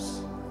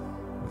Hebrews,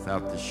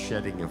 without the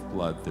shedding of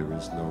blood, there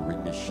is no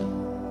remission.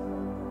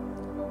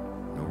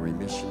 No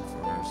remission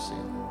for our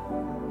sin.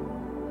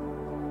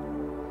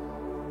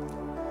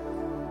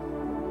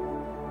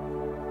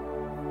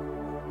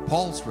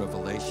 Paul's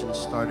revelation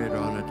started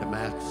on a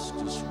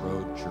Damascus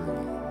road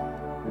journey,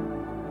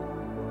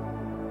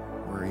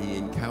 where he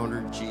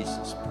encountered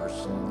Jesus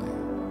personally.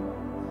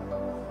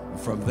 And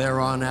from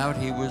there on out,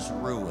 he was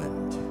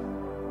ruined.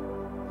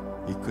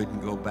 He couldn't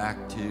go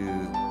back to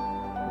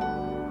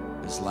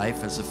his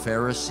life as a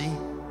Pharisee,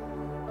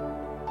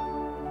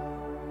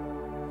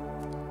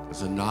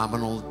 as a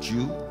nominal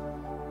Jew,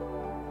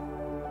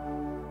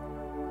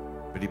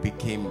 but he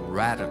became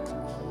radical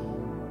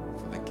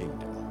for the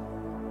kingdom.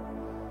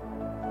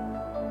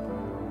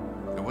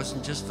 It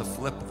wasn't just the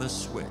flip of the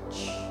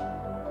switch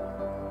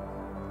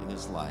in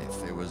his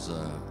life. It was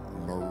a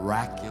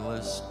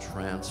miraculous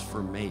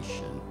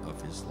transformation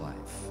of his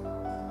life.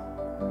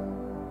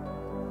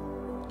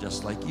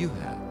 Just like you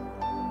have,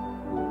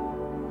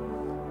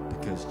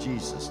 because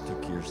Jesus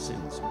took your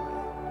sins away.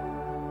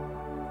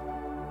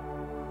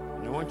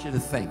 And I want you to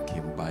thank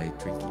him by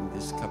drinking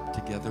this cup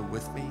together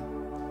with me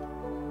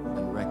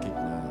and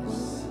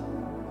recognize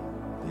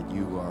that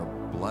you are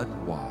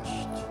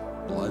blood-washed,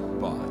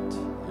 blood-bought.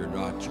 You're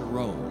not your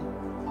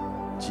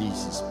own.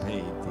 Jesus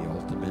paid the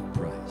ultimate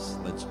price.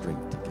 Let's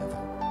drink together.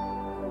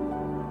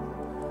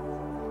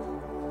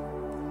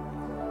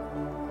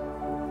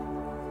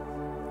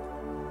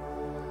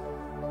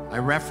 I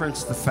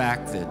referenced the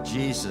fact that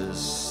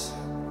Jesus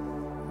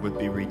would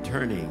be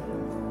returning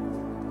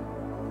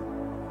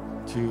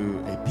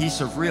to a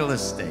piece of real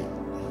estate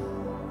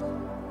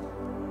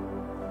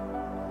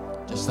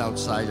just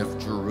outside of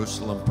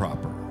Jerusalem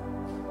proper.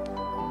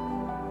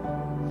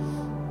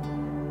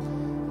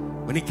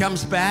 When he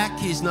comes back,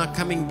 he's not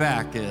coming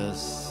back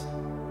as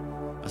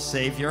a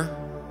savior.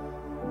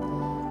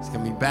 He's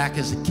coming back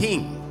as a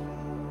king.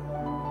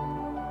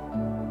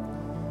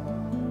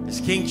 His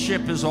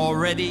kingship is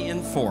already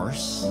in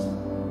force,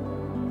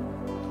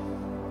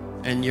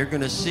 and you're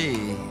going to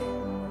see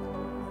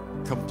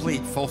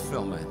complete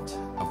fulfillment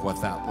of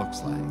what that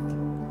looks like.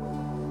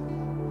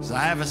 So I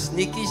have a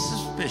sneaky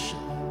suspicion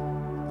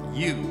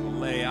you will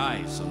lay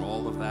eyes on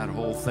all of that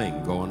whole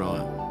thing going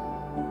on.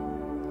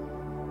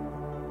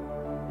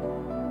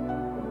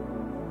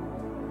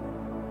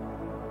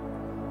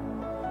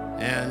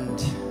 And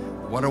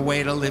what a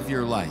way to live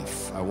your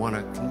life. I want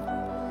to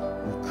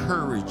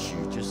encourage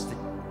you just to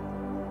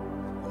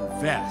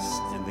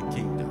invest in the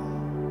kingdom.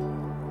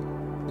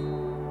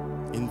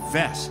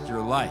 Invest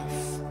your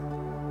life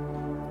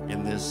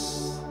in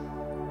this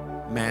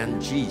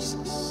man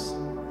Jesus,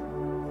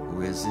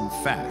 who is in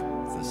fact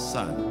the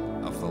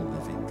Son of the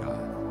living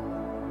God.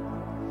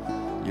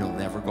 You'll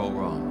never go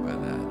wrong by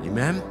that.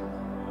 Amen?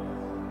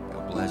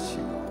 God bless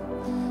you.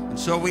 And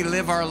so we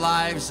live our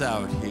lives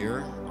out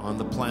here on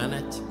the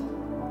planet,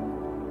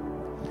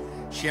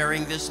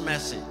 sharing this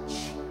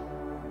message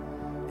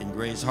in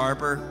Grays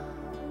Harbor,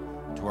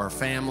 to our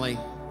family,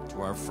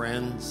 to our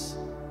friends.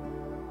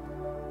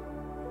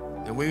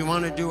 And we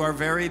want to do our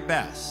very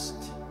best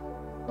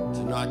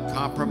to not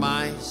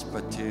compromise,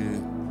 but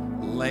to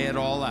lay it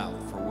all out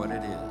for what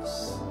it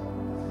is.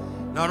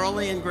 Not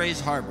only in Grays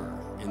Harbor,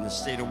 in the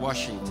state of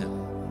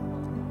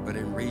Washington, but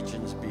in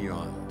regions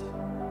beyond.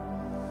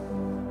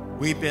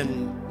 We've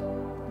been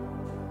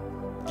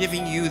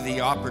giving you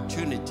the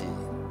opportunity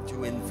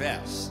to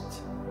invest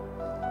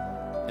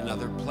in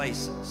other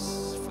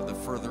places for the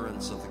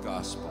furtherance of the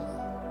gospel.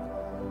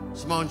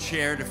 Simone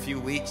shared a few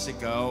weeks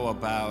ago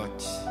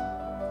about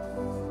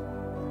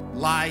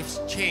lives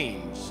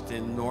changed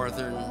in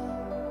northern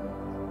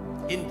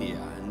India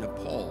and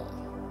Nepal.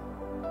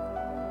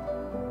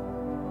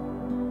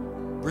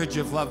 Bridge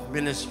of Love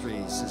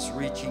Ministries is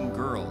reaching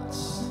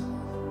girls,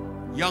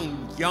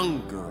 young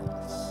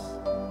girls,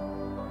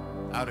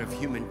 out of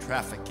human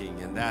trafficking,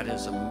 and that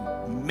is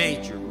a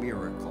major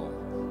miracle.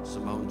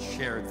 Simone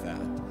shared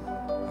that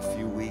a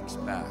few weeks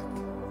back.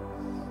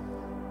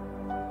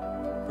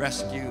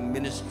 Rescue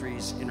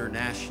Ministries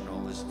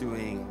International is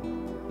doing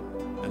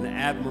an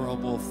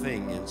admirable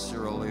thing in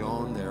Sierra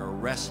Leone. They're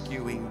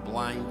rescuing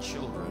blind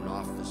children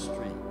off the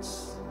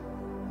streets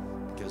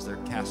because they're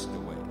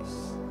castaways.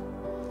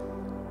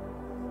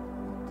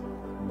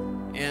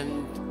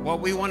 And what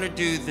we want to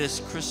do this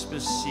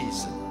Christmas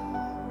season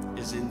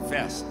is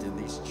invest in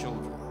these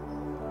children.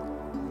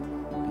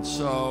 And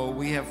so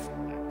we have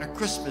a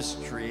Christmas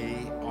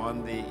tree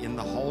in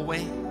the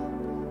hallway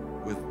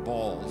with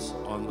balls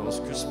on those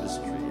Christmas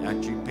trees,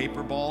 actually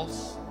paper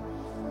balls.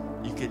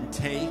 You can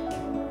take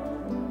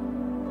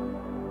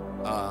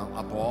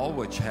a ball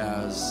which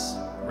has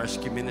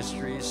Rescue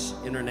Ministries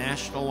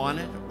International on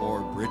it,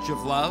 or Bridge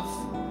of Love.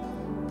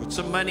 Put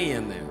some money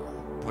in there.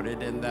 Put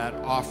it in that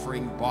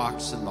offering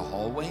box in the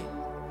hallway.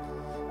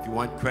 If you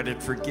want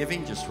credit for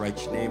giving, just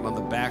write your name on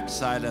the back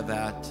side of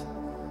that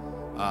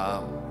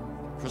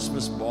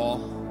Christmas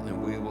ball,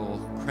 and we will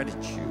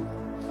credit you.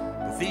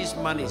 But these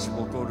monies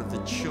will go to the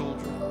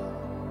children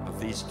of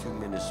these two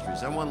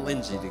ministries. I want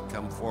Lindsay to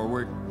come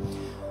forward.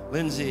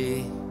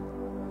 Lindsay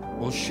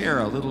will share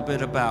a little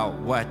bit about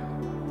what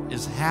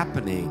is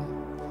happening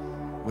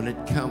when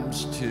it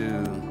comes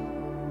to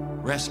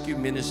Rescue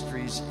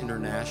Ministries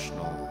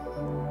International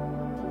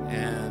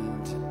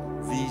and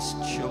these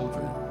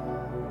children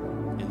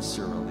in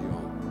Sierra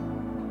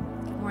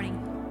Leone. Good morning.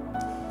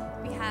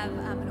 We have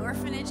an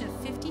orphanage of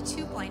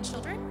 52 blind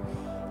children,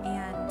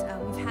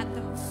 and we've had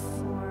them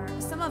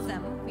some of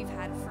them we've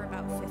had for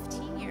about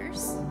 15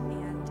 years.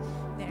 And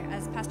there,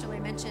 as Pastor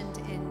Larry mentioned,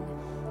 in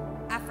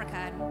Africa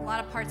and a lot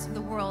of parts of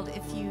the world,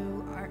 if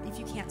you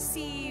can't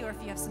see or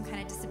if you have some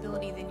kind of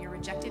disability, then you're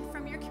rejected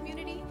from your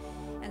community.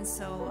 And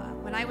so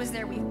when I was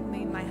there, me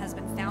and my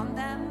husband found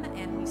them,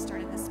 and we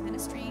started this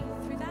ministry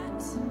through that.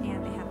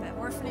 And they have an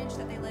orphanage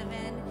that they live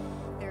in.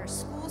 There are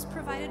schools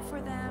provided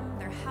for them,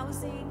 their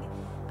housing.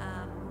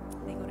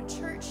 They go to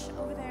church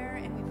over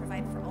there, and we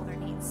provide for all their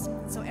needs.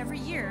 And so every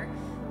year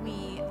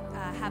we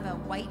have a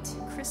white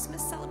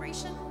Christmas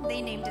celebration.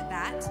 They named it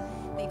that.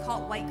 They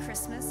call it White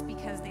Christmas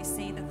because they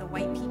say that the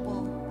white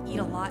people eat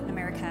a lot in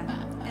America,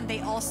 and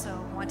they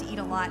also want to eat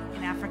a lot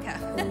in Africa.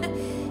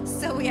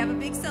 So we have a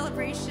big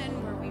celebration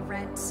where we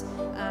rent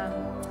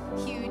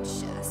huge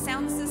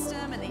sound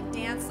system, and they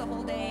dance the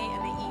whole day,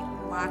 and they eat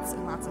lots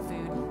and lots of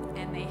food,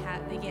 and they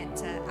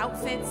get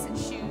outfits and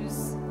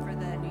shoes for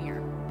the new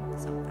year.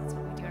 So that's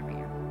what we do every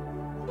year.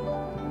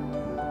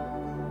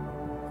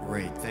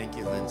 Great, thank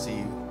you,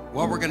 Lindsay.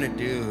 What we're going to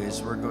do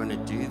is we're going to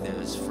do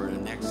this for the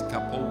next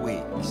couple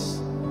weeks.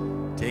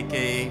 Take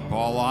a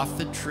ball off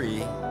the tree.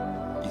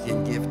 You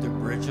can give to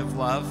Bridge of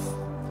Love.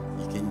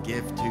 You can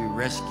give to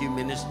Rescue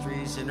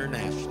Ministries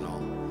International.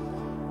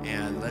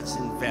 And let's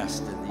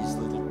invest in these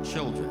little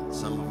children.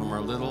 Some of them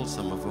are little,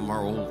 some of them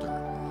are older.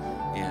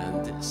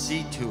 And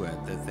see to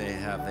it that they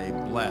have a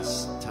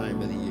blessed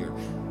time of the year.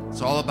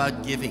 It's all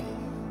about giving.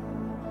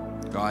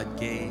 God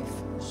gave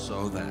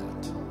so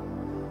that.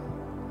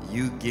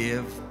 You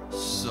give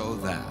so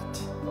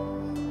that.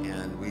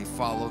 And we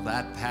follow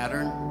that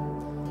pattern,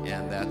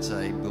 and that's,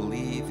 I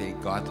believe, a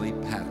godly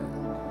pattern.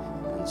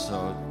 And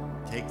so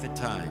take the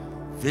time,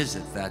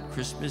 visit that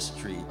Christmas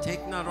tree.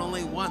 Take not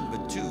only one,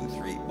 but 2,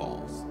 3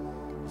 balls.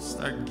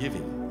 Start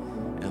giving,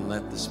 and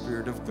let the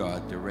Spirit of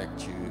God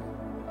direct you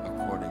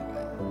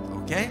accordingly.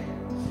 Okay?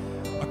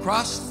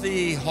 Across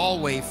the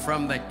hallway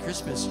from that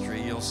Christmas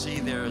tree, you'll see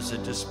there's a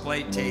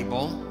display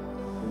table.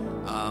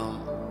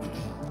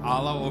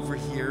 Allah over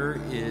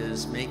here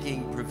is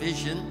making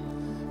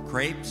provision,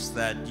 crepes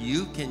that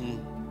you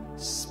can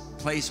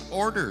place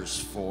orders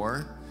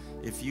for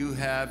if you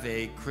have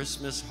a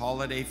Christmas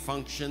holiday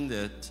function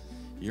that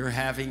you're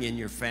having in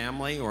your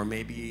family, or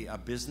maybe a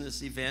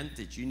business event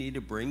that you need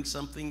to bring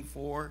something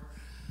for.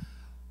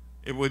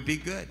 It would be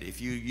good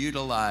if you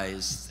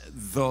utilize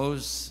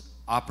those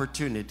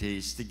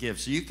opportunities to give.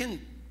 So you can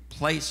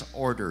place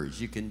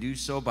orders. You can do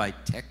so by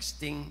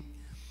texting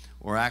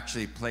or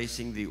actually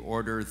placing the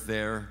order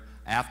there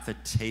at the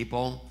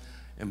table.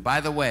 And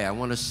by the way, I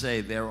want to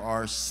say there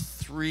are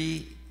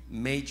 3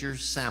 major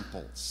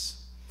samples.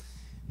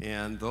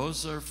 And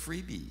those are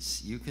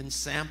freebies. You can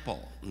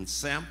sample and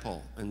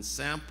sample and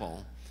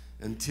sample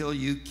until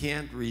you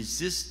can't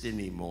resist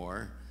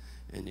anymore.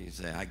 And you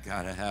say, I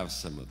got to have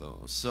some of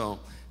those. So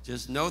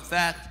just note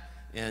that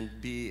and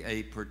be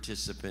a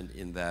participant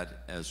in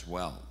that as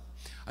well.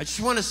 I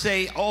just want to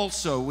say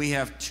also we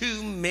have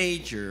 2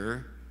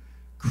 major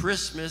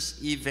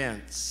Christmas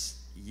events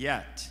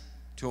yet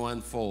to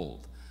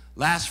unfold.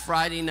 Last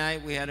Friday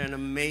night, we had an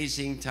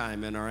amazing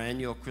time in our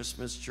annual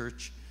Christmas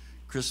church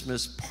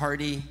Christmas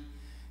party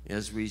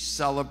as we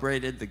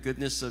celebrated the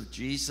goodness of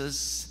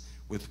Jesus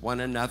with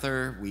one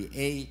another. We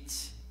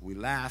ate, we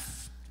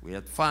laughed, we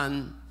had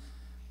fun.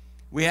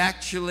 We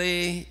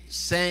actually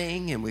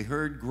sang and we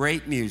heard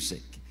great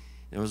music.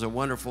 It was a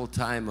wonderful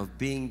time of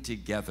being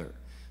together.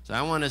 So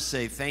I want to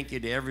say thank you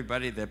to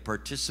everybody that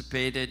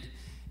participated,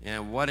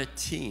 and what a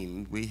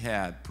team we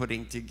had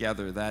putting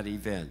together that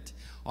event.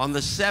 On the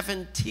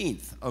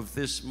 17th of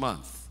this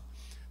month,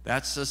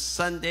 that's a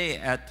Sunday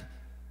at,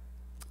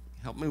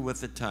 help me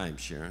with the time,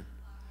 Sharon,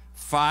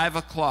 5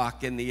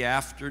 o'clock in the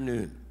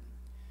afternoon,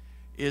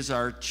 is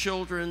our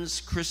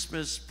children's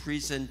Christmas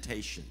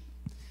presentation.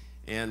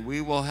 And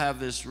we will have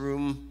this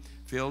room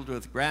filled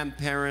with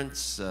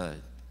grandparents,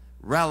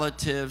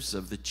 relatives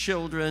of the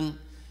children,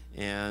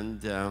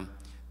 and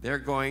they're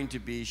going to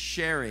be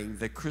sharing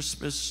the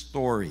Christmas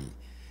story.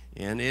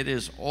 And it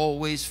is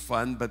always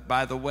fun. But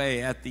by the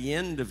way, at the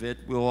end of it,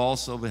 we'll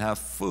also have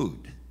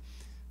food,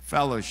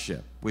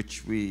 fellowship,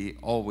 which we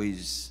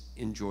always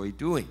enjoy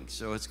doing.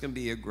 So it's going to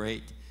be a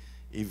great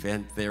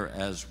event there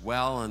as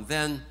well. And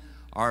then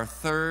our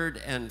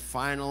 3rd and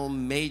final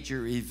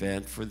major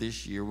event for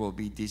this year will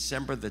be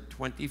December the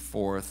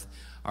 24th.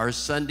 Our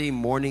Sunday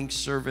morning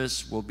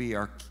service will be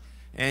our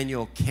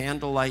annual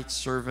candlelight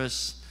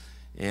service.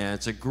 And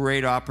it's a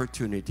great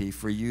opportunity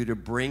for you to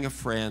bring a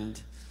friend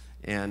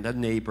and a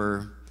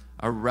neighbor,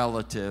 a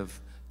relative,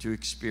 to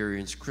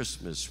experience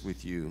Christmas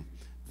with you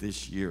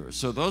this year.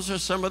 So those are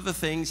some of the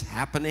things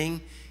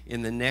happening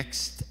in the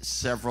next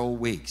several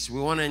weeks. We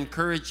want to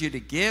encourage you to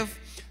give.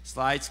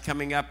 Slides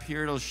coming up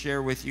here. It'll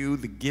share with you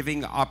the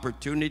giving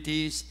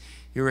opportunities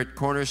here at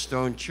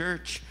Cornerstone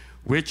Church,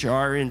 which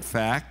are, in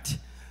fact,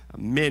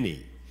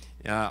 many.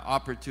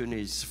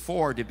 Opportunities,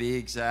 4 to be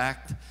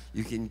exact.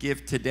 You can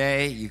give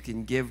today. You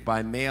can give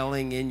by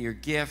mailing in your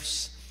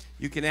gifts.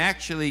 You can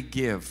actually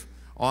give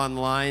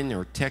online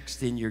or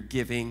text in your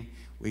giving.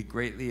 We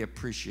greatly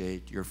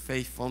appreciate your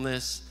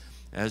faithfulness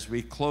as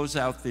we close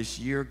out this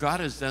year. God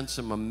has done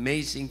some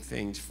amazing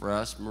things for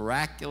us,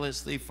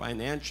 miraculously,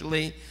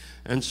 financially.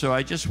 And so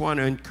I just want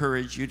to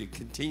encourage you to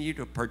continue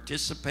to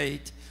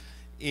participate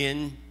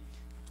in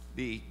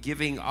the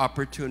giving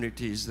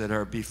opportunities that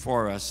are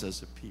before us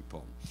as a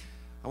people.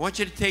 I want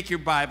you to take your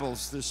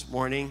Bibles this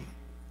morning.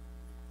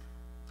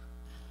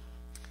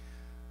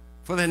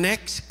 For the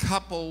next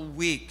couple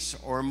weeks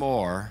or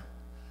more,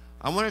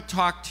 I want to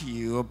talk to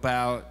you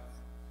about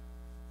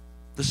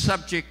the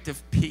subject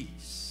of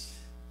peace.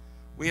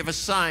 We have a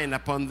sign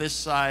up on this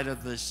side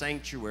of the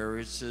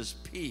sanctuary. It says,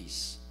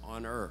 "Peace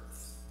on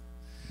earth."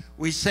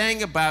 We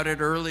sang about it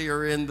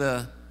earlier in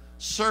the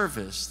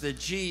service, that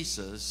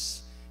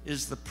Jesus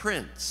is the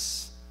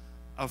Prince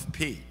of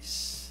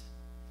Peace.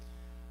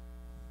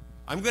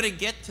 I'm going to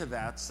get to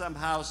that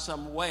somehow,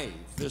 some way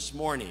this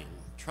morning.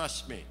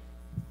 Trust me.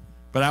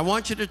 But I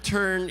want you to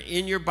turn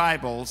in your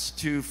Bibles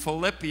to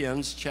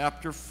Philippians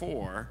chapter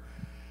 4.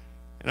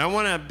 And I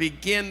want to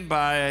begin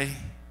by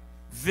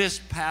this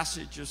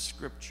passage of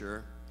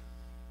Scripture,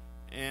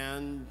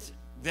 and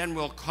then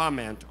we'll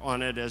comment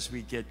on it as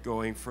we get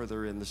going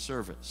further in the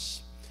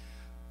service.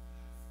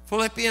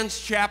 Philippians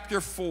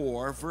chapter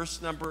 4,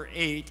 verse number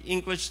 8,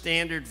 English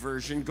Standard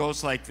Version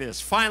goes like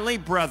this. Finally,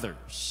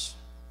 brothers.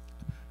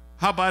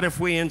 How about if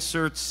we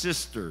insert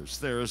sisters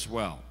there as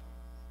well?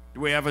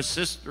 Do we have a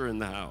sister in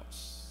the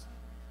house?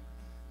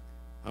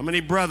 How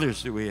many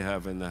brothers do we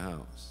have in the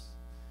house?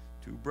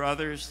 2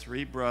 brothers,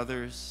 3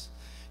 brothers.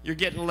 You're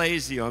getting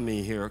lazy on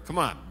me here. Come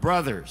on,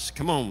 brothers.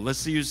 Come on,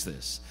 let's use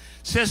this.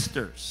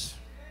 Sisters.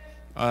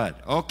 Good.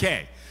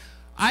 Okay.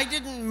 I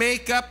didn't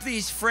make up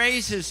these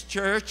phrases,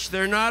 church.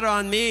 They're not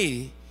on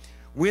me.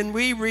 When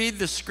we read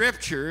the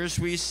Scriptures,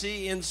 we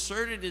see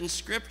inserted in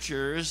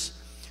Scriptures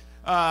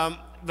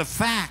the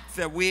fact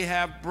that we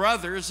have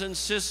brothers and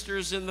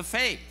sisters in the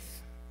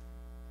faith.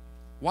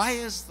 Why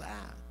is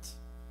that?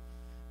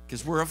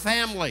 Because we're a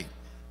family.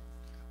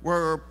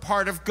 We're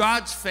part of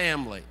God's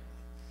family.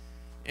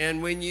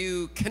 And when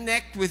you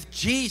connect with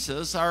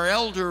Jesus, our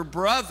elder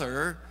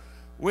brother,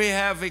 we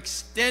have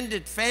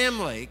extended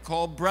family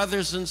called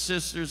brothers and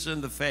sisters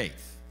in the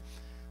faith.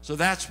 So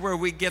that's where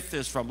we get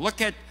this from. Look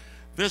at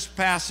this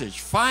passage.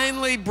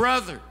 Finally,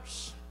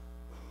 brothers,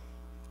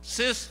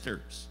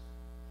 sisters,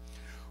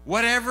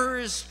 whatever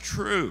is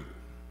true,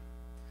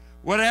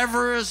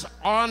 whatever is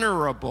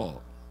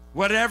honorable,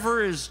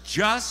 whatever is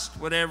just,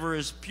 whatever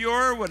is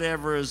pure,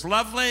 whatever is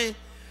lovely,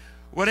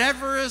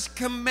 whatever is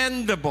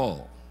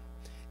commendable,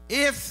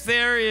 if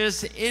there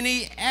is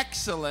any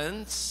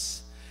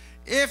excellence,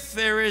 if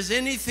there is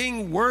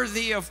anything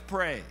worthy of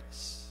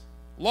praise.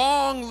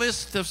 Long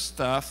list of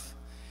stuff.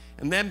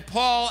 And then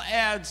Paul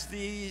adds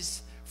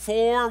these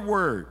 4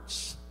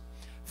 words.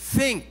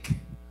 Think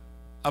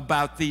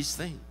about these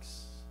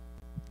things.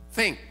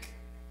 Think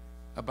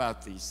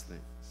about these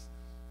things.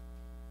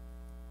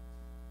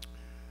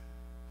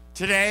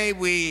 Today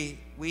we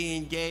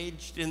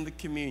engaged in the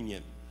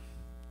communion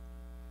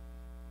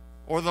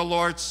or the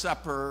Lord's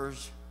Supper,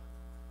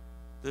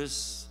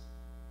 this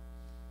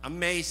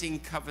amazing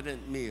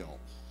covenant meal.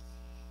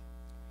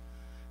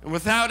 And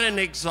without an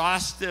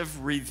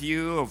exhaustive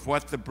review of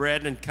what the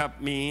bread and cup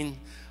mean,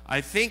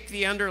 I think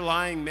the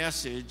underlying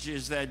message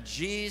is that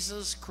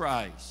Jesus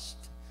Christ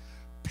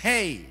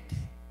paid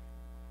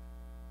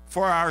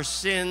for our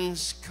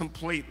sins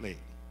completely.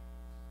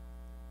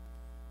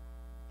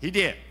 He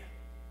did.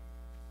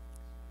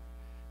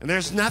 And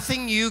there's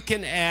nothing you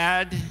can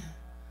add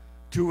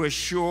to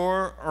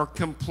assure or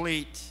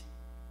complete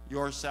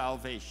your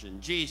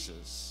salvation.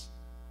 Jesus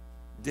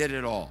did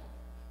it all.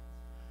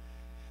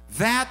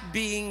 That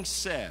being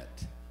said,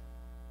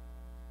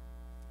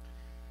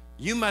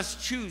 you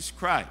must choose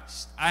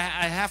Christ. I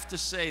have to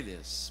say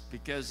this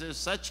because there's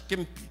such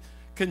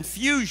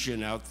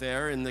confusion out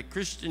there in the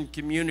Christian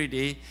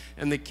community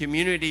and the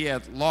community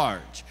at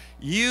large.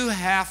 You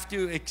have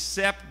to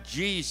accept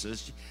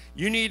Jesus.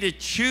 You need to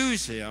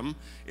choose him.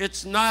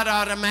 It's not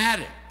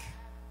automatic.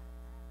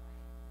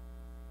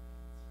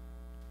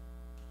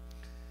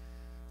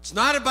 It's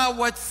not about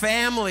what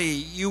family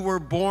you were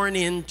born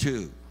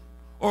into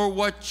or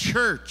what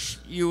church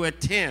you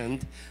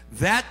attend.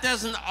 That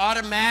doesn't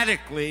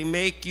automatically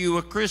make you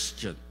a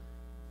Christian.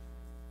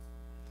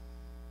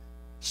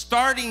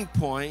 Starting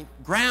point,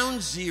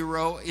 ground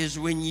zero, is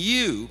when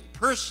you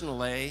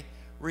personally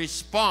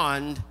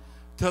respond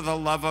to the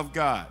love of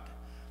God.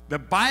 The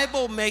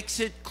Bible makes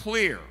it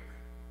clear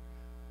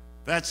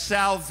that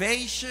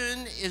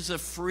salvation is a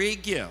free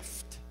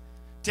gift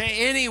to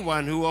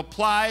anyone who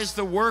applies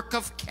the work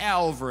of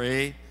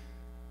Calvary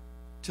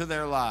to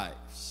their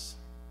lives.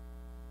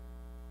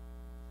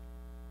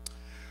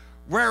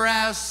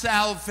 Whereas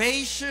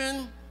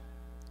salvation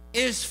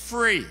is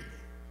free.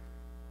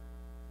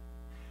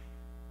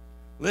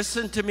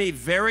 Listen to me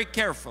very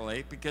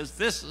carefully, because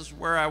this is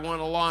where I want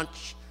to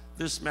launch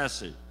this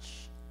message.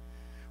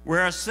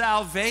 Whereas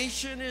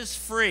salvation is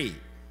free,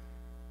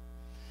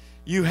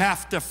 you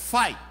have to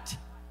fight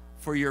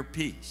for your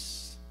peace.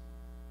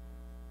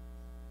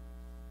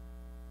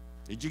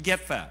 Did you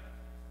get that?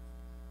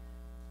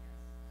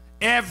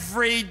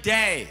 Every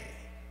day,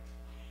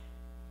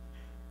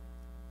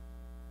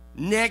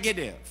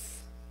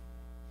 negative,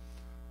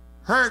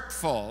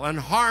 hurtful, and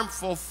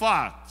harmful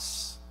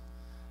thoughts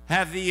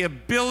have the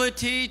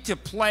ability to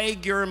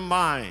plague your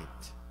mind.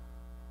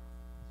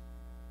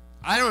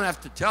 I don't have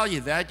to tell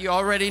you that. You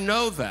already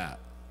know that.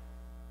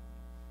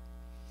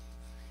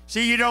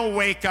 See, you don't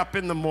wake up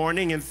in the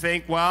morning and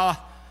think, well,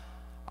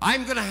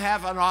 I'm going to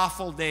have an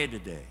awful day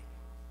today.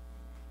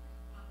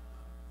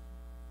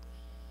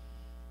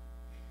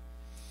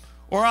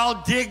 Or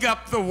I'll dig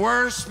up the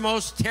worst,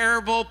 most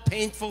terrible,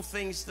 painful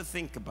things to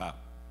think about.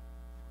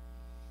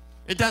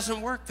 It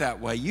doesn't work that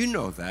way. You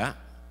know that.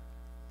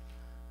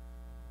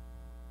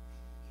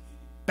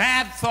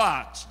 Bad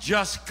thoughts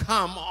just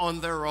come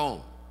on their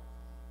own.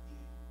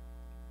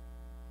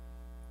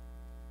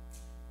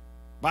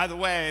 By the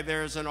way,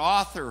 there's an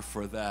author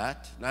for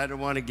that, and I don't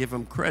want to give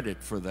him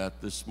credit for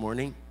that this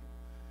morning,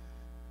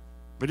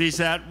 but he's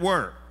at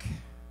work.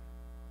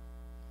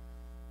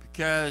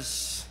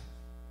 Because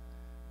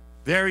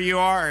there you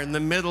are in the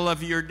middle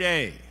of your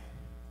day.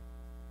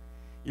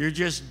 You're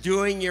just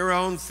doing your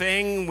own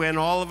thing when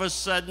all of a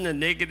sudden a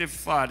negative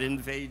thought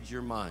invades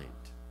your mind.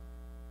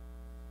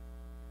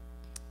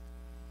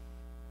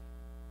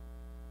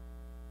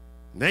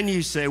 Then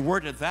you say, where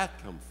did that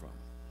come from?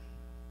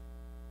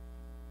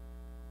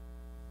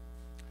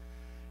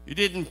 You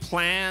didn't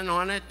plan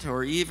on it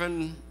or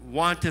even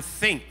want to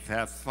think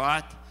that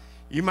thought.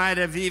 You might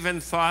have even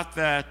thought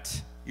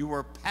that you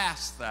were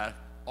past that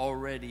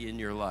already in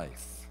your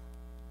life.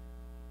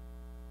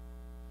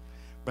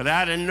 But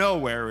out of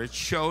nowhere, it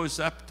shows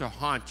up to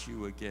haunt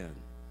you again.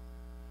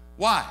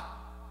 Why?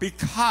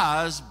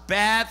 Because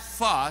bad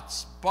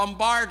thoughts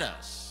bombard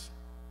us.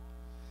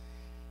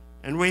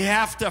 And we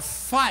have to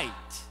fight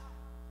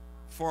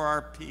for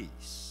our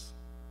peace.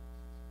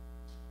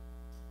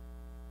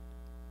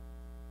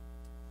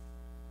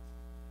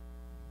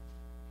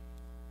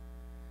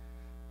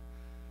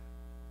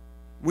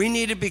 We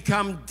need to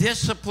become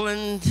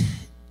disciplined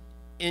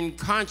in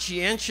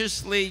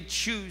conscientiously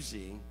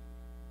choosing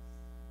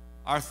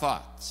our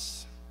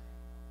thoughts.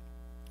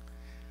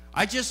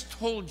 I just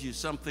told you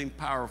something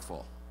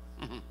powerful.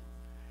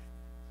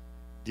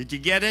 Did you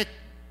get it?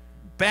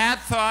 Bad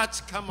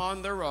thoughts come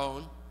on their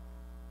own.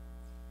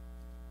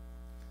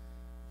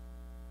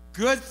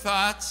 Good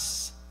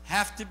thoughts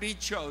have to be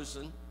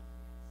chosen,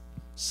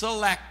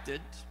 selected,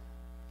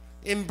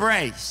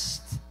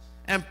 embraced,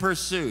 and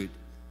pursued.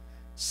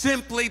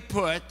 Simply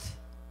put,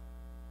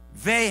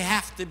 they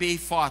have to be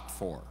fought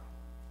for.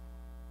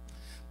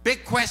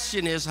 Big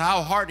question is,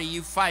 how hard are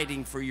you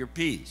fighting for your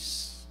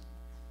peace?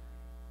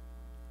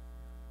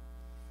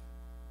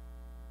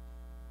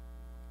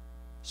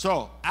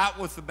 So, out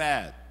with the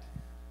bad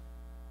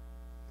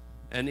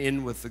and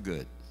in with the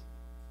good.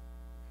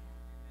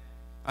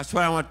 That's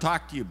what I want to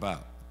talk to you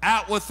about.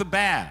 Out with the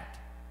bad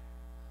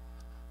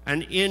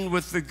and in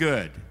with the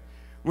good.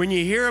 When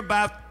you hear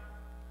about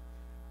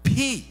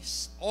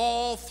peace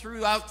all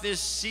throughout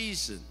this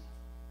season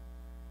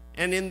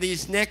and in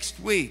these next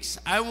weeks,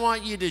 I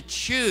want you to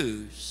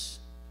choose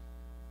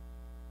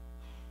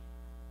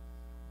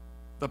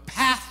the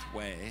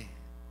pathway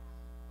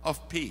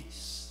of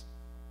peace.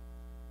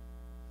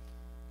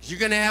 You're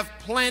going to have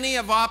plenty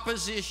of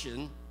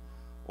opposition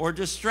or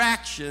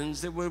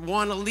distractions that would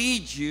want to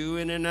lead you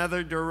in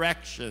another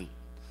direction.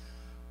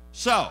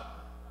 So,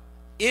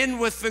 in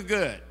with the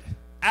good,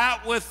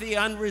 out with the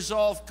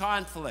unresolved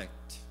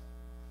conflict,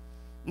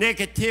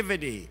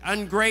 negativity,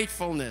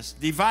 ungratefulness,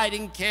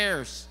 dividing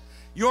cares,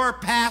 your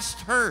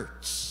past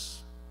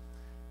hurts.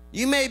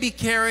 You may be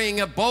carrying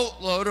a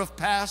boatload of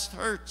past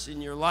hurts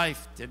in your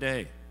life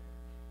today.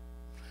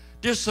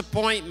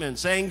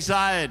 Disappointments,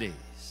 anxieties.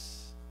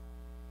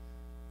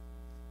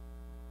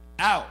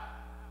 Out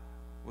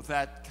with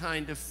that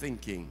kind of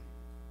thinking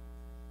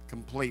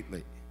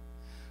completely.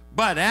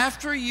 But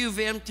after you've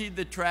emptied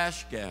the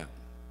trash can,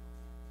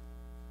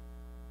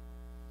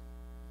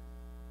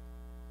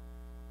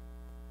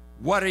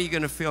 what are you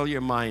going to fill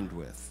your mind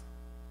with?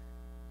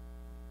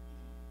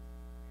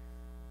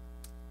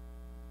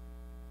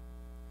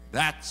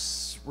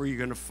 That's where you're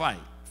going to fight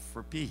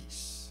for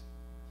peace.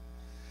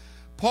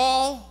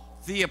 Paul,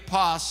 the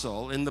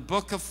apostle, in the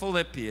book of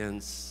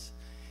Philippians,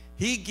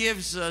 he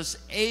gives us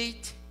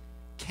 8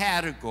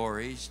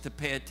 categories to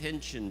pay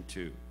attention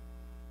to.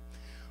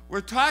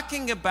 We're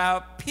talking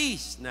about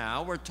peace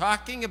now. We're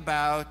talking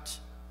about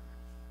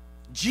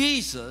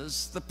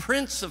Jesus, the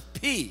Prince of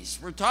Peace.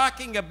 We're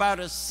talking about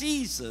a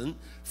season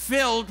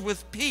filled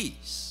with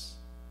peace.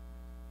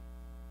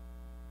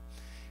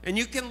 And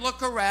you can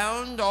look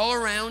around, all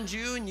around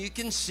you, and you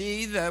can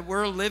see that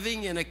we're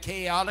living in a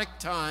chaotic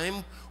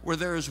time where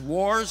there's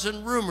wars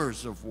and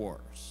rumors of wars.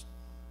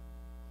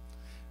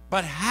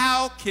 But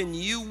how can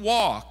you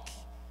walk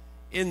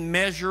in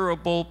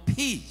measurable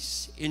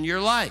peace in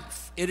your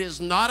life? It is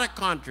not a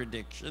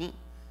contradiction.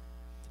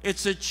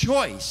 It's a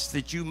choice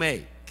that you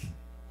make.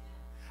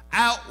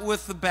 Out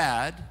with the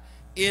bad,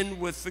 in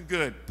with the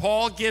good.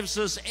 Paul gives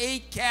us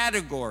 8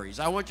 categories.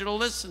 I want you to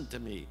listen to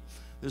me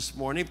this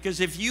morning,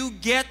 because if you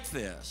get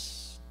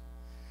this,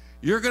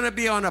 you're going to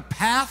be on a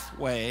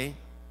pathway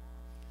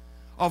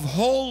of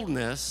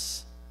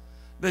wholeness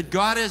that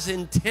God has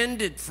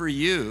intended for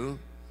you,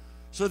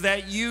 so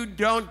that you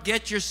don't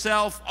get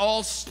yourself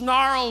all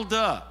snarled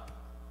up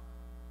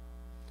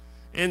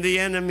in the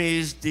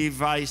enemy's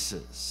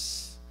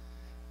devices.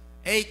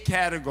 8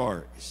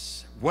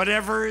 categories.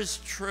 Whatever is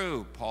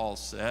true, Paul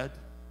said.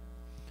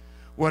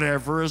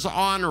 Whatever is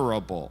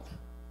honorable.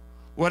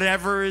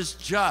 Whatever is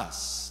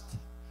just.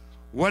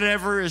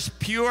 Whatever is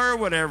pure.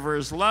 Whatever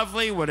is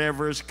lovely.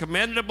 Whatever is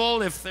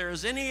commendable. If there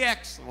is any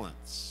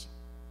excellence,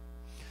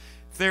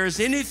 if there is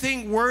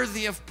anything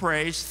worthy of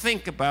praise,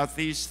 think about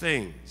these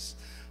things.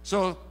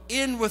 So,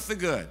 in with the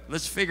good.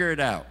 Let's figure it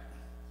out.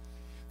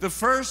 The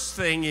first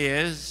thing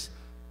is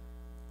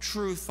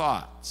true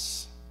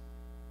thoughts.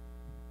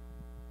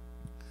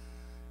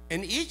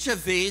 In each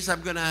of these,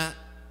 I'm going to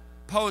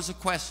pose a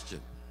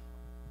question.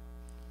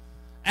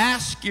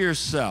 Ask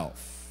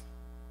yourself,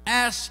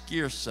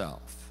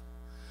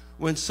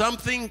 when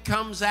something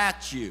comes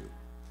at you,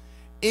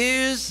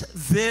 is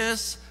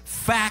this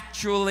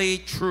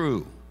factually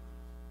true?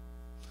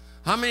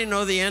 How many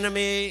know the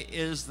enemy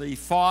is the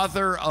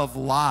father of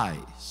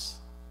lies?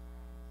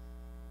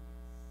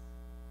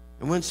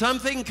 And when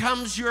something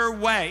comes your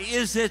way,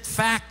 is it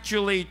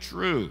factually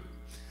true?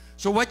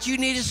 So what you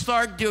need to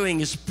start doing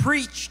is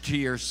preach to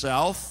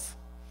yourself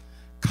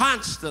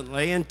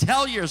constantly and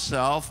tell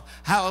yourself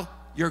how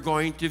you're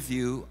going to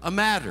view a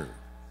matter.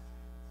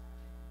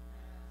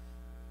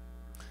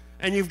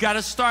 And you've got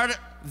to start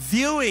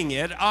viewing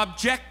it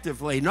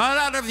objectively, not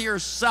out of your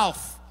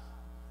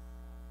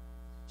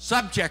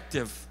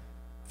subjective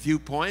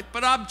viewpoint,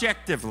 but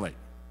objectively.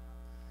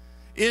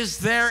 Is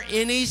there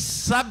any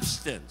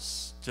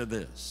substance to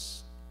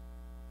this?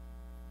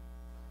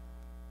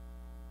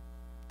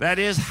 That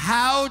is,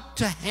 how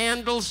to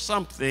handle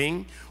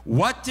something,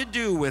 what to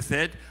do with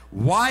it,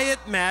 why it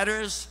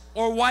matters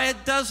or why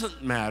it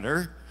doesn't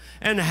matter,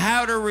 and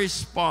how to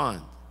respond.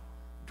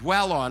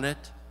 Dwell on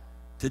it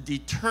to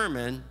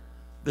determine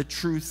the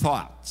true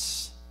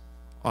thoughts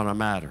on a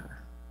matter.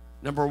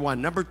 Number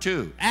one. Number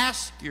two,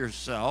 ask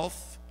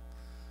yourself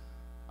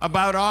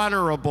about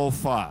honorable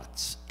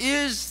thoughts.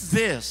 Is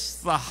this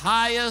the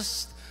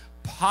highest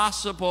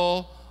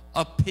possible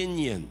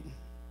opinion?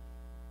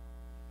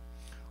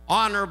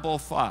 Honorable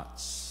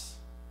thoughts.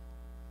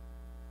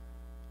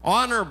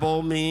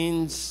 Honorable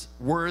means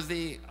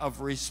worthy of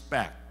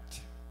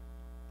respect.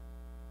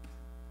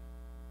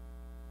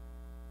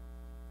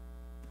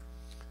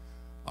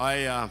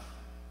 I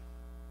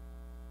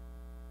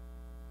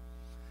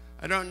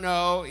don't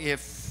know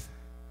if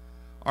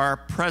our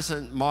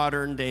present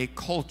modern day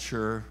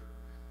culture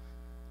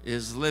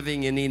is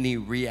living in any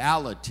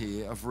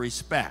reality of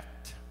respect.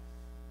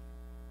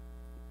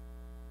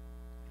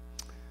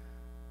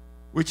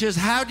 Which is,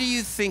 how do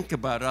you think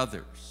about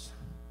others?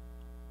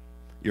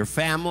 Your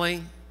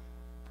family,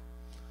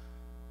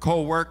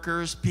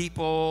 co-workers,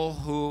 people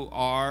who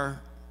are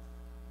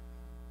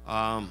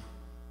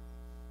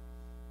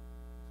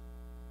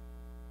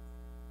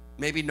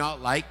maybe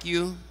not like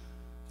you,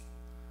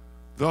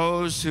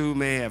 those who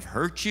may have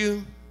hurt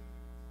you.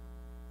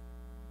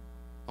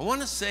 I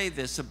want to say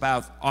this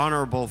about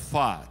honorable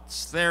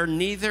thoughts. They're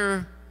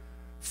neither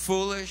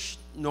foolish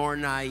nor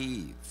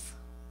naive.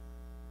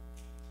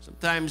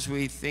 Sometimes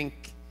we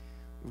think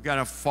we've got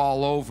to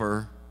fall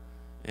over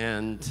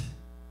and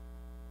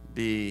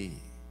be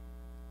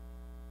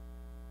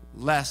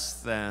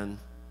less than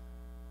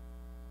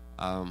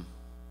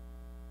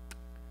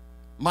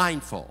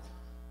mindful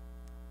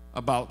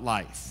about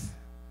life.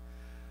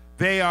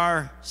 They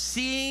are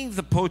seeing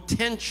the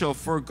potential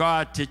for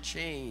God to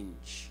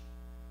change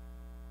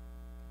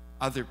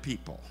other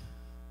people.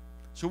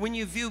 So when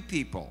you view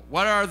people,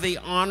 what are the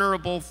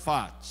honorable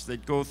thoughts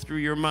that go through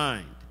your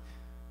mind?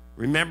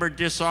 Remember,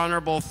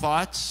 dishonorable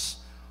thoughts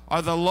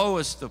are the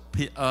lowest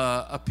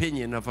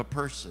opinion of a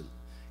person.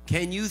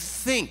 Can you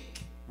think,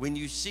 when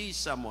you see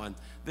someone,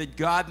 that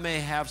God may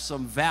have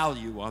some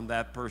value on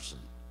that person?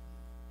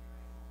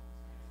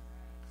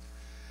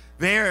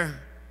 They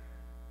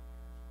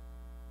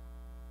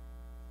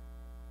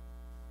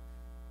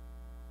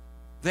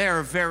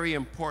are very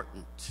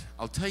important.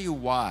 I'll tell you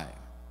why.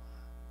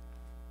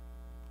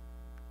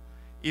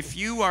 If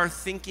you are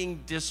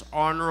thinking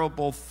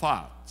dishonorable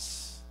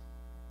thoughts,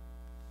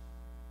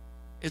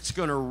 it's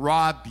going to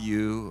rob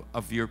you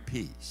of your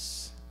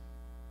peace.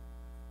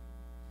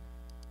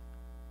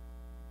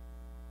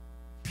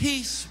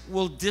 Peace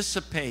will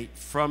dissipate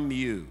from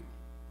you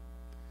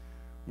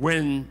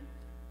when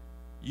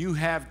you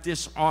have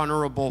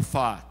dishonorable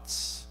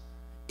thoughts,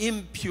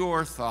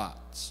 impure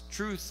thoughts,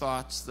 true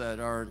thoughts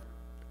that aren't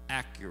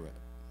accurate.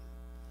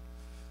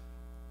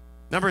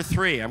 Number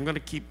three, I'm going to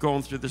keep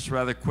going through this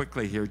rather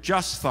quickly here.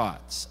 Just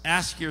thoughts.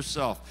 Ask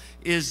yourself,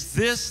 is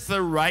this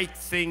the right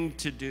thing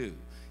to do?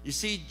 You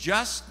see,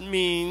 just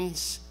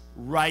means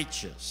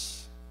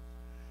righteous.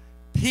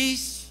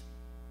 Peace,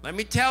 let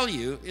me tell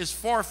you, is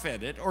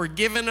forfeited or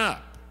given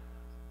up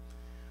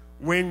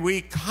when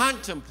we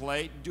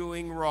contemplate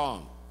doing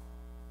wrong.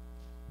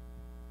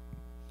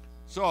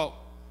 So,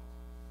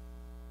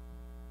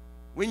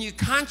 when you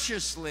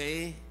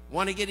consciously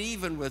want to get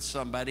even with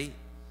somebody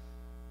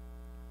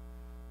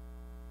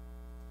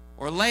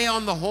or lay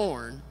on the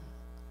horn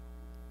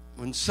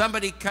when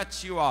somebody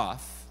cuts you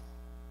off,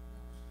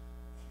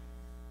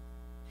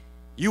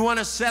 you want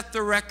to set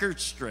the record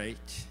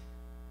straight.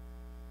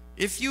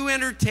 If you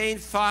entertain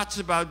thoughts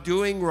about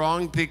doing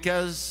wrong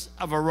because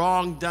of a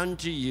wrong done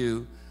to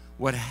you,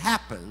 what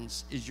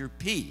happens is your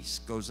peace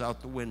goes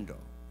out the window.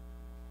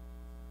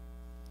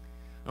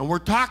 And we're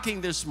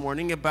talking this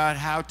morning about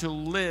how to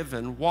live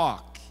and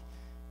walk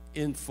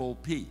in full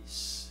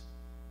peace,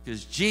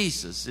 because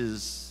Jesus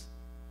is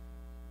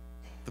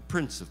the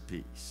Prince of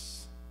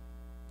Peace.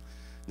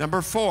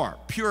 Number four,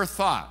 pure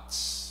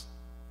thoughts.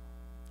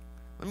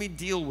 Let me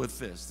deal with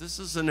this. This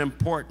is an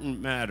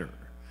important matter.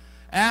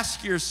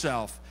 Ask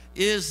yourself,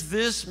 is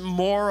this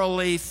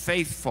morally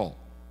faithful?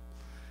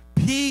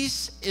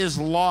 Peace is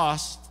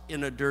lost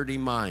in a dirty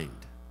mind.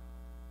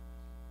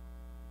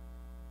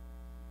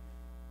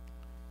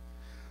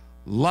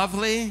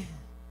 Lovely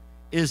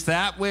is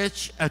that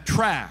which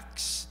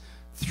attracts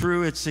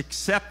through its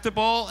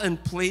acceptable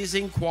and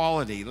pleasing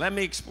quality. Let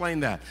me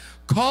explain that.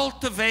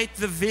 Cultivate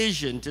the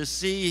vision to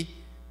see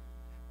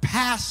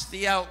past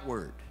the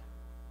outward,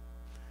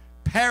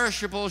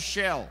 perishable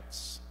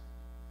shells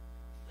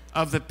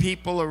of the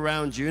people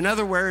around you. In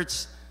other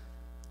words,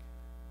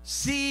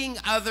 seeing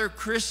other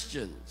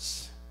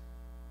Christians,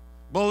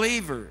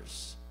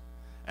 believers,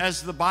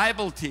 as the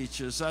Bible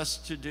teaches us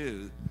to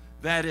do,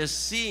 that is,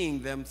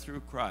 seeing them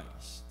through Christ.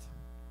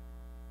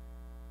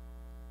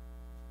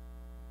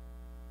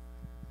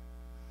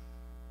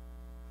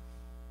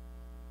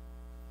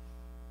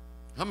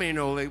 How many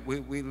know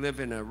we live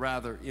in a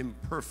rather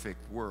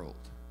imperfect world?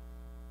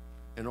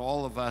 and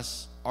all of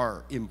us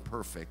are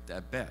imperfect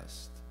at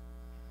best.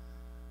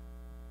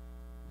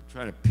 I'm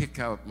trying to pick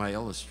out my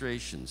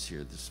illustrations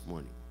here this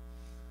morning.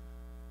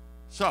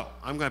 So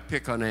I'm going to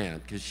pick on Ann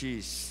because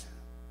she's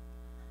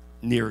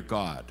near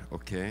God,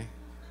 okay?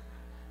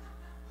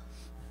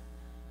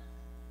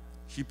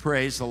 She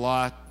prays a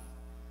lot.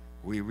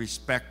 We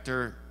respect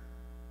her.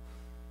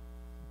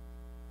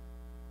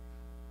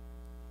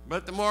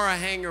 But the more I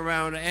hang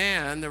around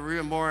Ann, the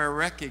more I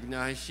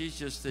recognize she's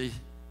just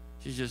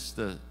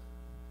a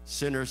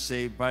sinner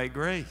saved by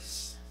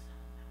grace.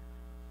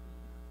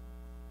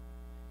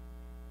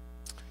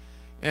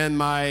 And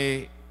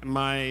my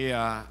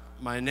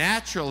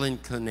natural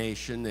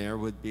inclination there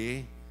would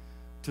be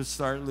to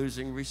start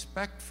losing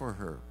respect for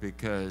her,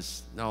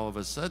 because all of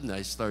a sudden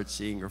I start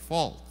seeing her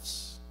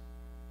faults.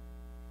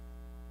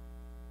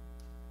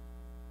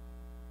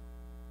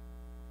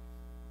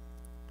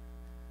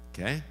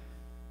 Okay?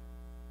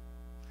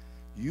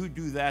 You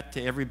do that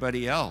to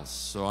everybody else,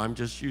 so I'm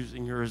just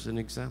using her as an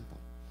example.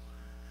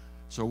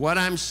 So what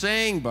I'm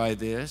saying by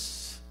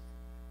this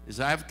is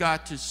I've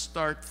got to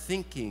start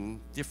thinking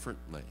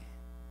differently.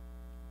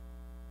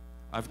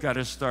 I've got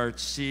to start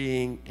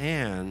seeing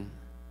Ann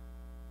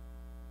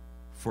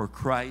for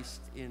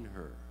Christ in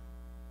her.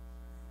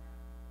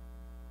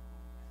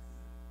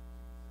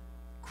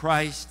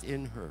 Christ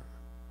in her.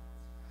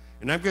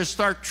 And I'm going to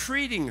start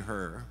treating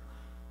her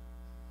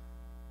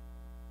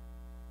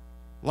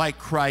like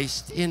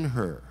Christ in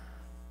her,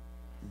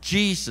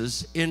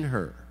 Jesus in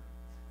her.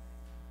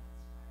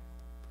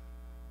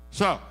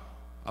 So,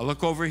 I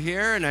look over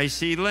here and I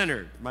see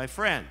Leonard, my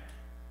friend.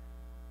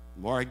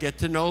 The more I get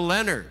to know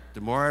Leonard,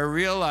 the more I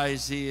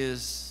realize he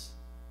is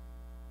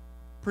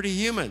pretty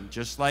human,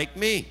 just like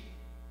me.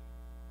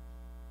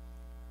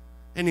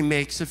 And he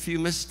makes a few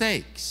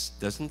mistakes.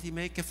 Doesn't he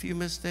make a few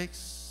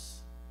mistakes?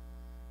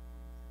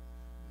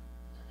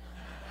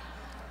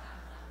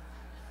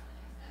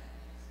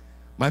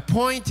 My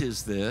point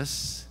is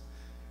this,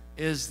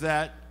 is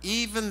that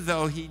even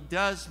though he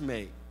does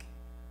make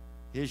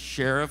his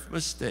share of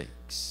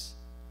mistakes,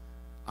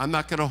 I'm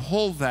not going to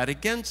hold that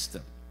against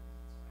him,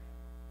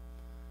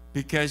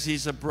 because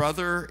he's a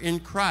brother in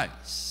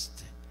Christ.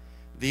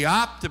 The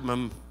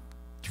optimum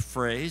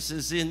phrase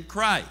is in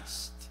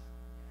Christ.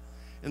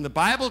 And the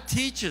Bible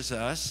teaches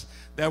us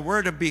that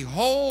we're to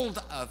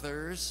behold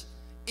others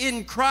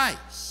in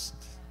Christ.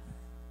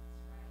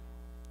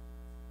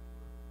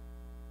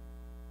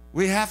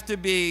 We have to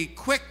be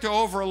quick to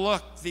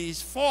overlook these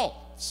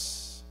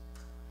faults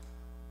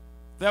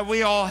that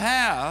we all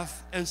have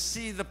and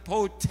see the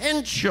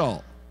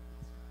potential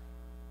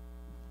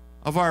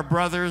of our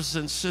brothers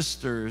and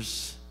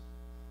sisters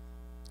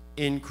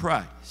in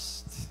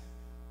Christ.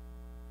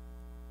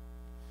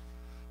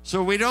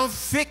 So we don't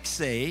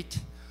fixate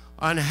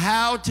on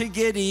how to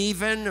get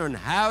even and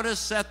how to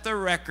set the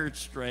record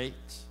straight,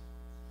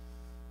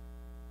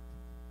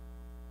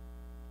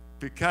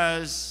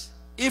 because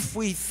if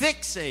we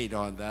fixate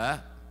on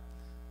that,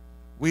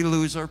 we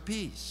lose our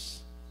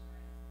peace.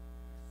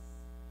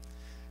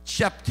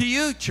 It's up to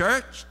you,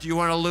 church. Do you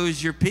want to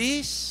lose your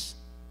peace?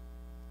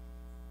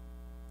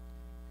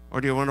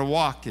 Or do you want to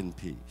walk in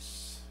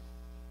peace?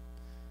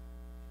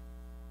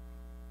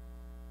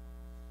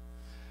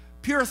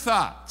 Pure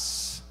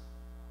thoughts.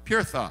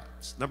 Pure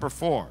thoughts. Number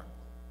 4.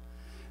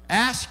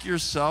 Ask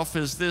yourself,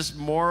 is this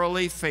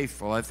morally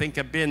faithful? I think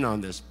I've been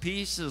on this.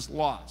 Peace is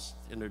lost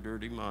in a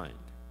dirty mind.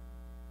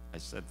 I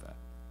said that.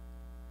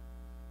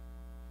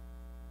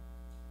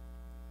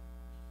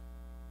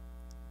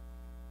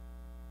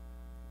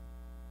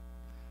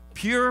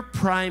 Pure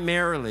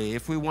primarily,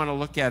 if we want to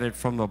look at it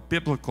from a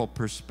biblical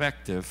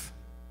perspective,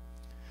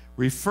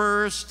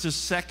 refers to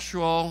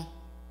sexual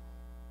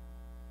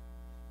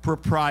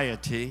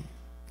propriety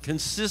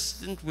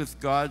consistent with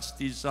God's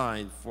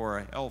design for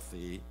a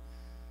healthy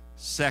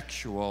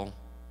sexual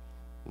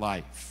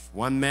life.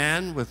 One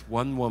man with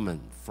one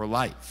woman for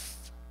life.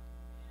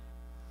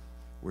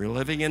 We're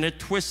living in a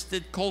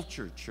twisted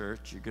culture,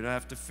 church. You're going to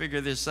have to figure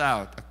this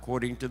out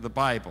according to the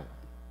Bible.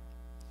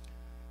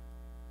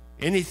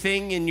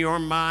 Anything in your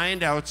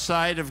mind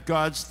outside of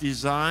God's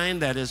design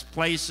that is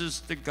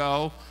places to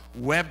go,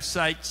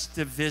 websites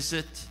to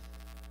visit,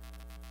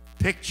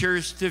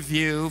 pictures to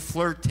view,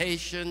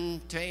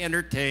 flirtation to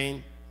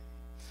entertain,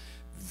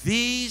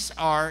 these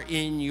are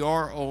in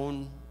your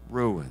own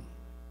ruin.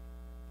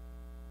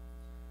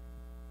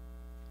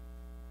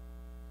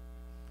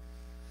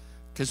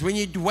 Because when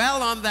you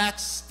dwell on that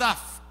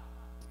stuff,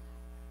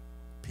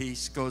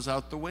 peace goes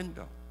out the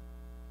window.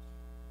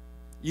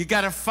 You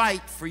got to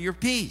fight for your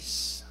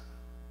peace.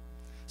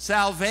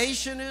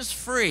 Salvation is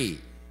free.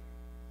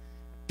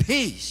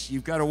 Peace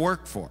you've got to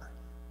work for.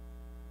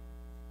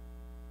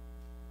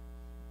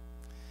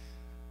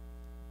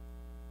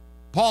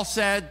 Paul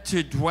said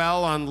to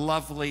dwell on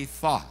lovely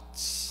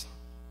thoughts.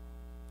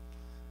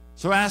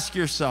 So ask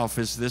yourself,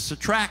 is this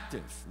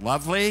attractive?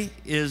 Lovely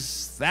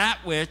is that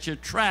which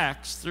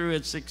attracts through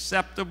its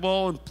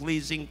acceptable and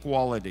pleasing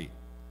quality.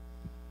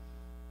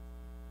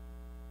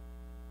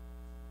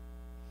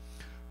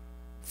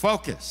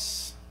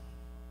 Focus.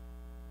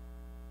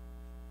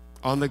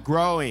 on the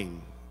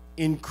growing,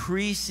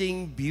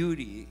 increasing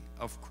beauty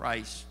of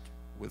Christ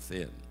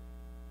within.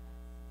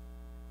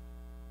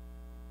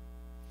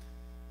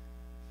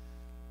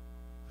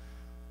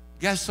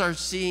 Guests are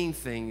seeing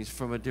things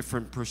from a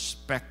different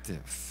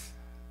perspective.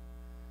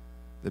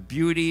 The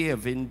beauty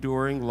of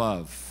enduring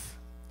love.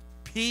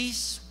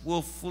 Peace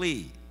will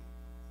flee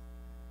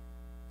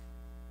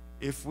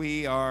if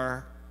we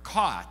are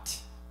caught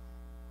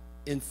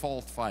in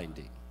fault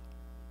finding.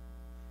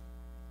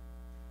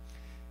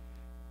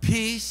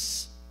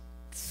 Peace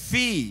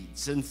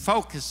feeds and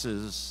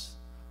focuses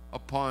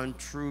upon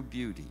true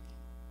beauty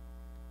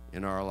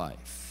in our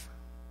life.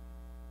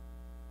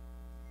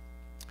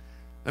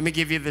 Let me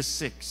give you the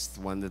sixth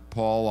one that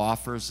Paul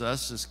offers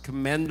us is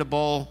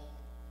commendable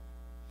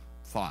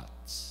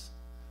thoughts.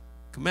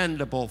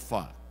 Commendable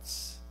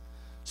thoughts.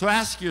 So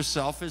ask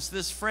yourself, is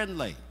this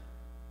friendly?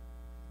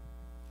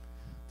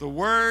 The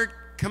word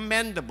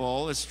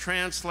commendable is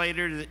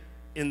translated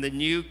in the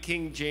New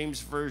King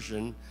James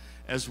Version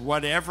as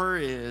whatever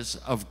is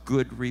of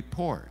good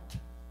report.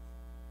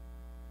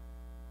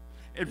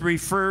 It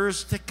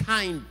refers to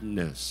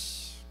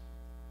kindness.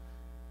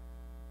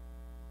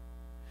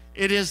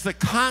 It is the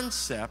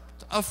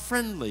concept of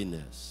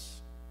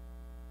friendliness.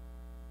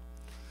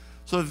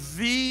 So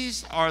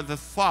these are the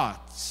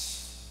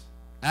thoughts.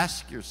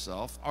 Ask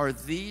yourself, are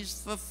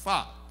these the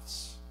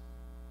thoughts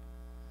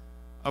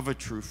of a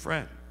true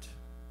friend?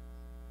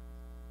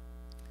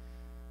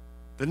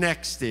 The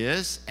next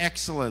is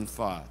excellent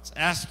thoughts.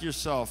 Ask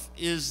yourself,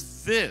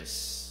 is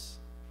this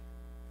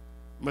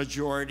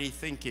majority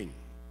thinking?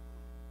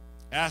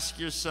 Ask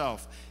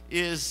yourself,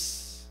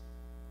 is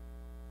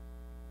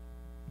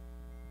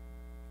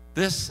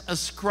this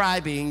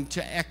ascribing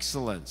to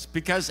excellence?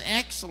 Because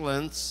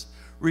excellence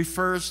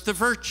refers to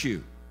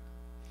virtue.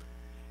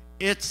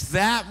 It's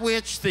that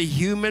which the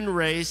human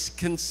race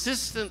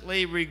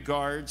consistently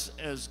regards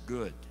as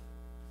good.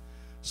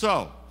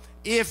 So,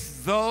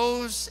 if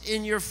those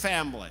in your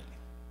family,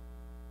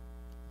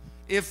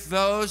 if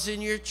those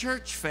in your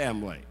church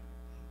family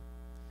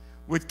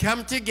would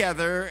come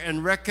together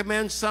and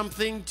recommend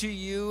something to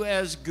you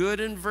as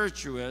good and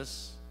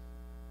virtuous,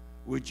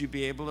 would you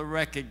be able to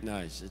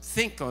recognize it?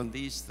 Think on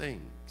these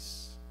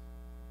things.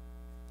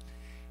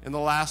 And the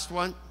last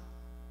one,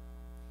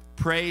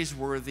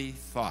 praiseworthy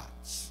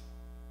thoughts.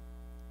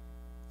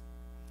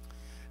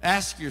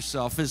 Ask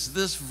yourself, is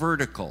this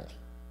vertical?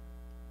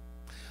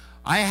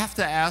 I have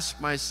to ask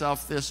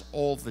myself this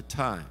all the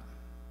time.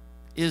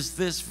 Is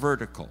this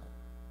vertical?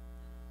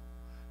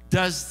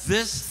 Does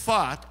this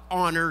thought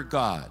honor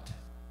God?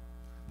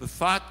 The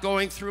thought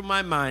going through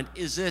my mind,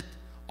 is it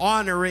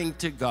honoring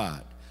to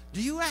God?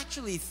 Do you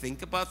actually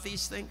think about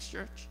these things,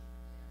 church?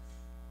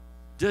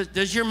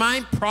 Does your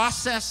mind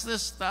process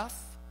this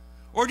stuff?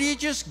 Or do you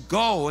just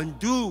go and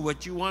do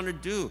what you want to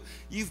do?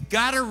 You've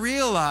got to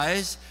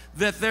realize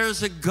that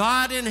there's a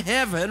God in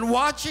heaven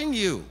watching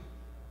you.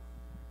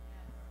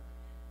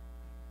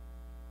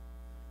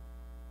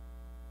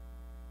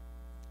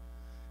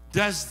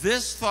 Does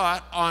this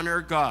thought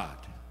honor God?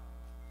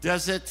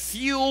 Does it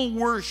fuel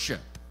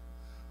worship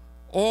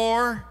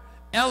or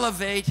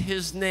elevate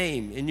His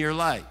name in your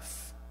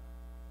life?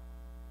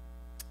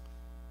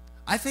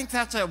 I think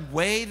that's a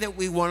way that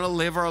we want to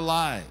live our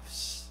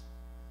lives.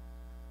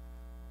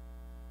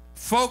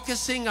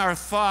 Focusing our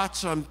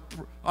thoughts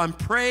on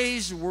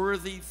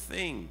praiseworthy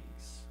things,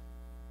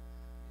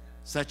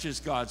 such as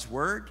God's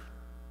Word,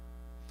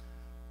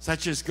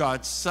 such as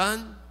God's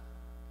Son,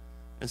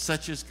 and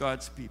such as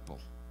God's people.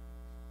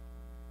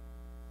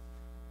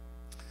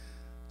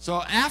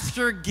 So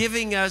after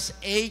giving us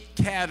 8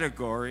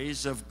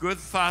 categories of good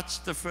thoughts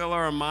to fill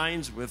our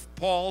minds with,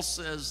 Paul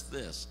says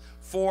this,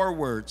 4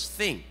 words,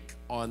 think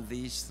on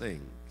these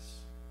things.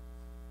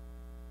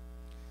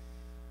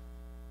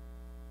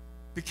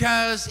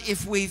 Because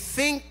if we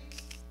think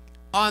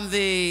on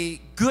the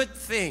good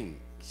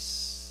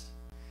things,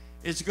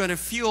 it's going to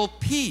fuel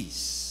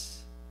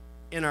peace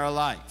in our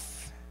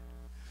life.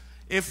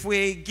 If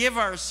we give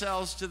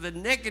ourselves to the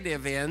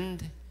negative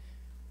end,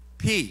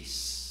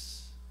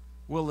 peace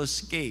will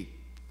escape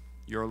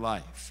your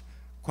life.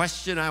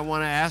 Question I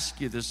want to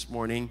ask you this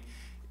morning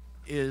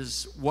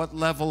is, what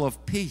level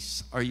of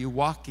peace are you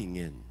walking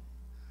in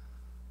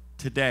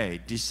today,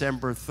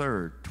 December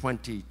 3rd,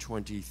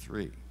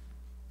 2023? You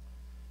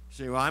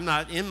say, well, I'm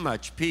not in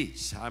much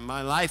peace.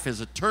 My life is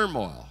a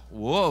turmoil.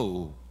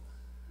 Whoa.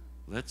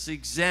 Let's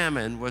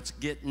examine what's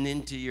getting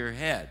into your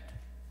head.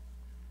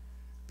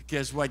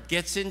 Because what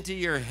gets into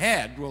your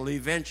head will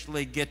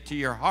eventually get to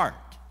your heart.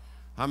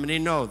 How many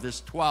know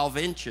this 12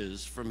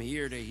 inches from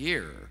here to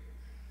here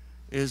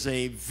is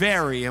a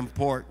very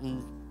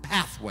important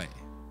pathway?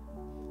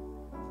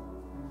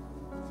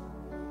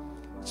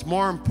 It's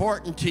more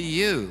important to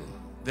you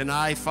than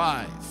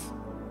I-5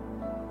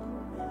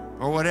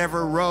 or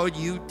whatever road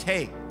you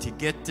take to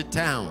get to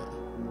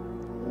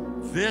town.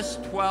 This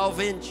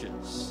 12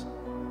 inches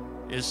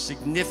is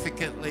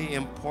significantly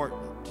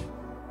important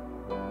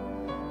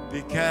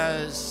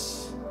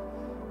because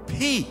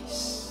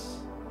peace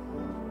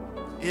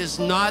is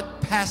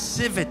not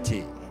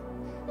passivity.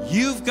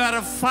 You've got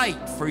to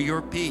fight for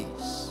your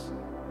peace.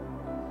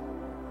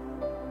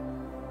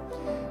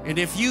 And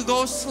if you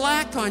go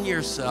slack on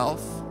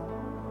yourself,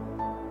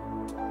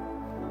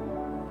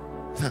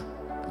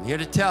 I'm here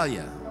to tell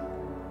you,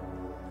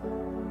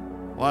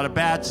 a lot of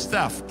bad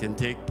stuff can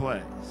take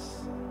place.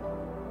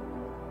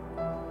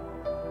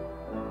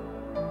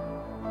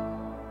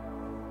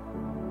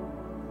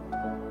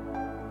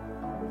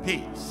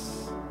 Peace.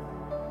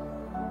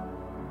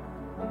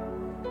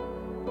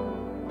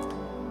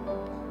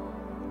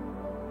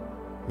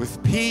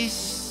 With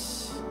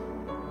peace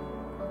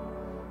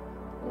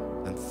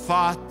and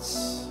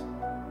thoughts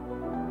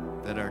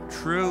that are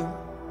true,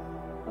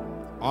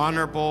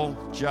 honorable,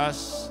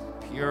 just,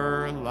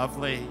 pure,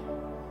 lovely,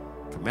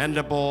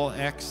 commendable,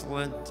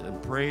 excellent,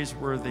 and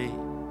praiseworthy,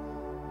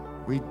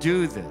 we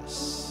do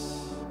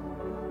this.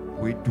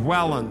 We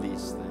dwell on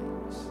these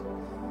things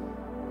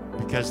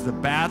because the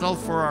battle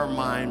for our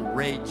mind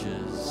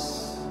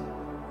rages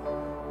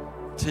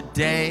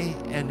today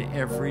and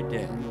every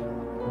day.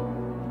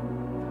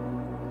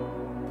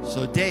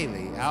 So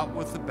daily, out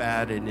with the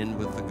bad and in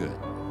with the good.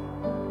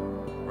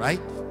 Right?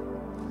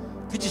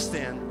 Could you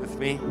stand with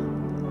me?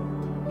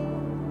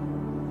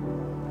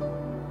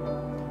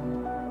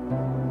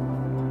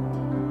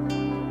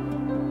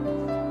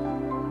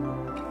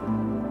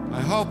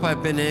 I hope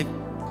I've been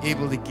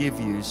able to give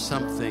you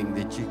something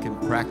that you can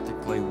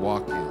practically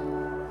walk in.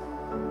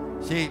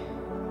 See,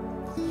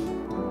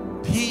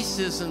 peace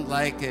isn't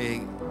like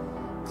a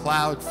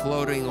cloud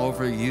floating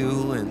over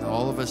you and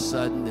all of a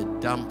sudden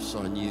it dumps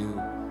on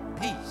you.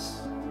 Peace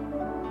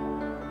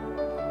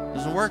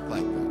doesn't work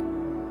like that.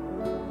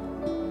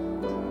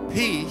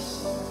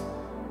 Peace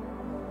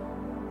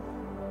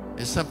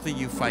is something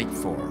you fight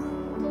for.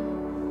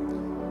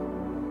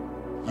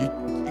 You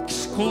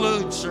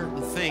exclude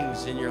certain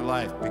things in your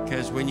life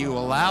because when you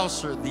allow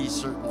these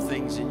certain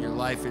things in your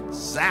life, it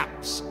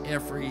zaps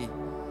every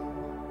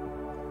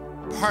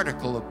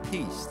particle of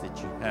peace that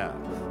you have.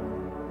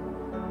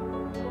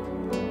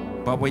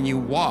 But when you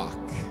walk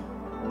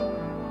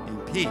in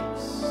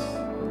peace,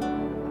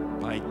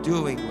 by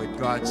doing what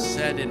God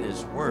said in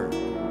His Word,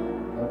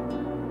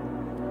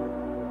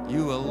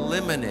 you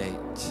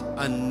eliminate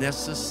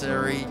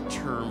unnecessary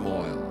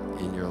turmoil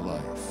in your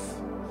life.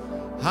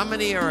 How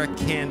many are a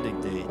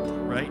candidate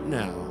right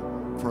now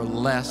for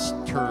less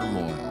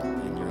turmoil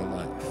in your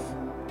life?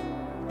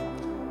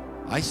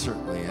 I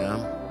certainly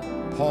am.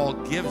 Paul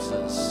gives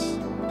us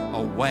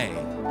a way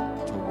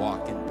to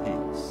walk in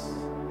peace.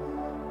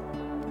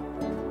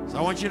 So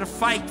I want you to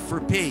fight for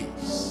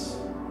peace.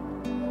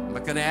 I'm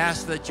not going to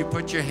ask that you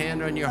put your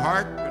hand on your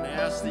heart. I'm going to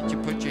ask that you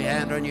put your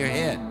hand on your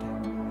head.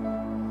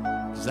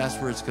 Because that's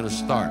where it's going to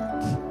start,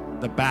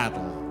 the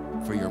battle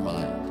for your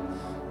mind.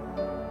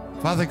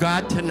 Father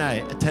God,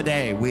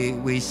 today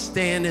we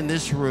stand in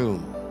this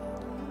room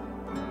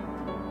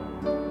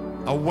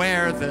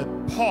aware that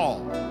Paul,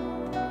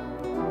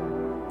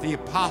 the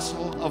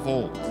apostle of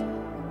old,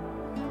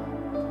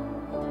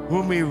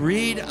 whom we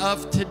read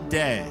of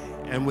today,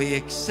 and we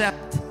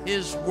accept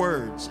his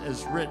words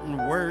as written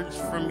words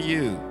from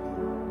you.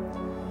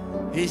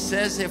 He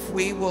says, if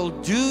we will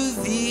do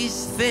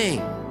these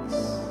things,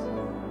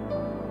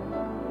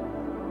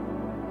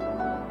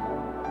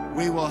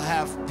 we will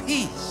have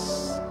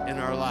peace in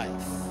our life.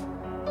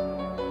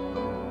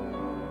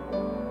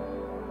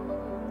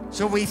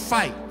 So we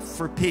fight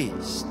for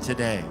peace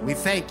today. We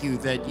thank you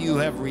that you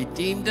have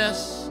redeemed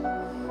us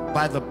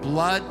by the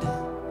blood,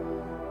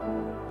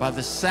 by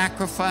the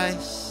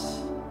sacrifice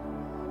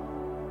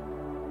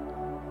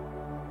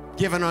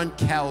given on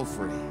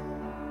Calvary.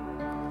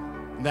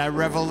 And that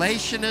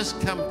revelation has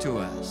come to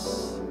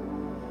us.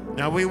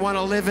 Now we want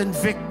to live in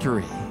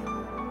victory.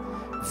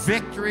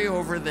 Victory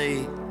over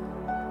the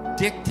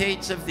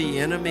dictates of the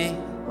enemy,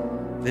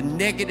 the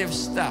negative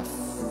stuff,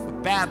 the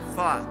bad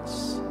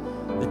thoughts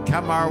that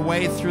come our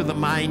way through the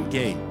mind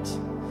gate.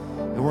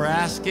 And we're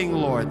asking,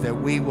 Lord, that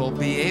we will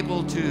be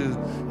able to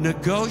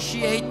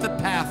negotiate the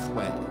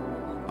pathway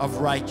of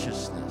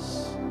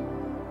righteousness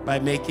by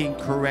making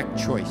correct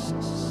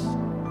choices.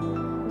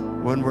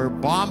 When we're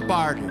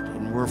bombarded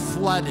and we're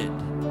flooded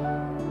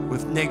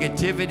with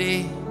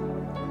negativity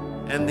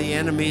and the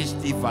enemy's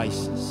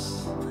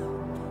devices.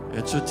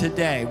 And so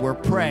today we're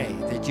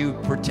praying that you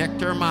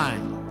protect our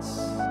minds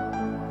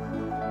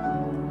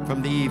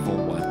from the evil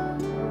one.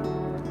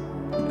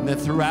 And that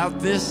throughout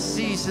this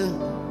season,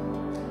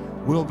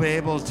 we'll be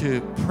able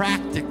to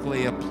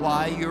practically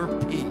apply your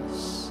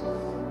peace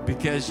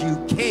because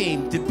you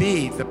came to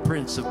be the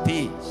Prince of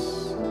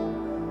Peace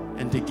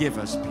and to give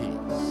us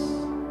peace.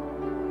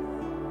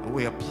 And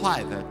we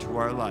apply that to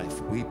our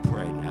life. We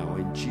pray now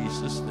in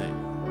Jesus'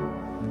 name.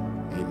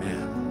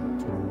 Amen.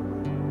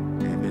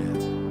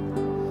 Amen.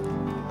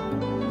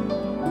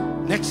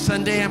 Next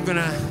Sunday, I'm going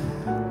to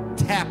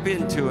tap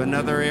into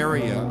another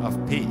area of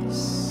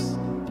peace.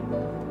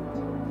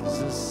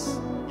 This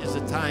is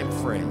a time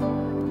frame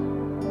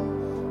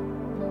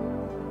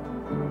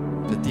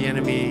that the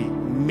enemy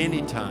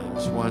many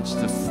times wants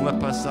to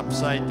flip us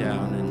upside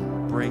down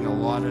and bring a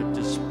lot of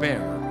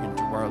despair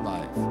into our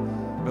life.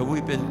 but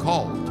we've been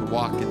called to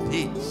walk in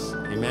peace.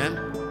 Amen?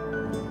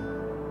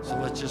 So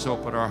let's just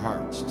open our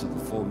hearts to the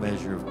full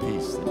measure of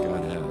peace that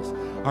God has.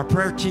 Our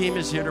prayer team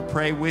is here to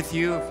pray with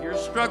you. If you're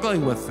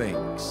struggling with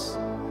things,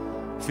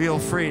 feel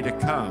free to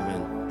come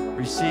and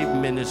receive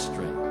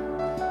ministry.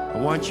 I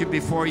want you,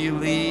 before you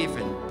leave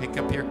and pick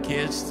up your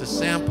kids, to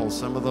sample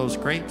some of those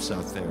grapes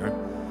out there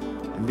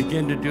and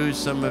begin to do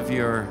some of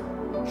your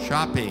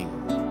shopping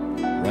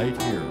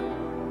right here.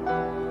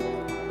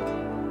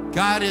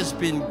 God has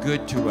been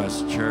good to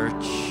us,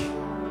 church,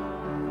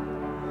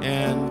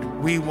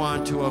 and we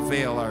want to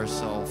avail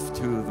ourselves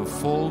to the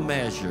full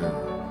measure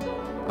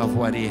of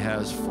what He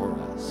has for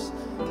us.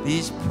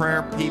 These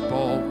prayer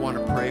people want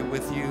to pray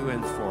with you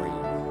and for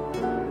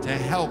you to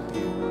help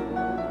you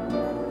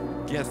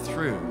get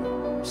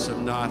through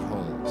some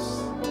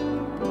knotholes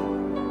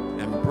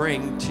and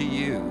bring to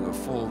you a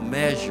full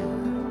measure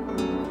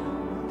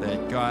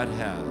that God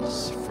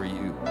has for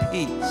you.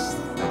 Peace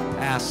that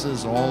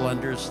passes all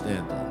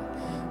understanding.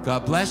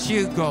 God bless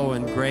you. Go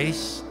in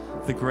grace,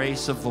 the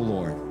grace of the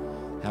Lord.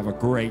 Have a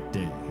great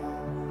day.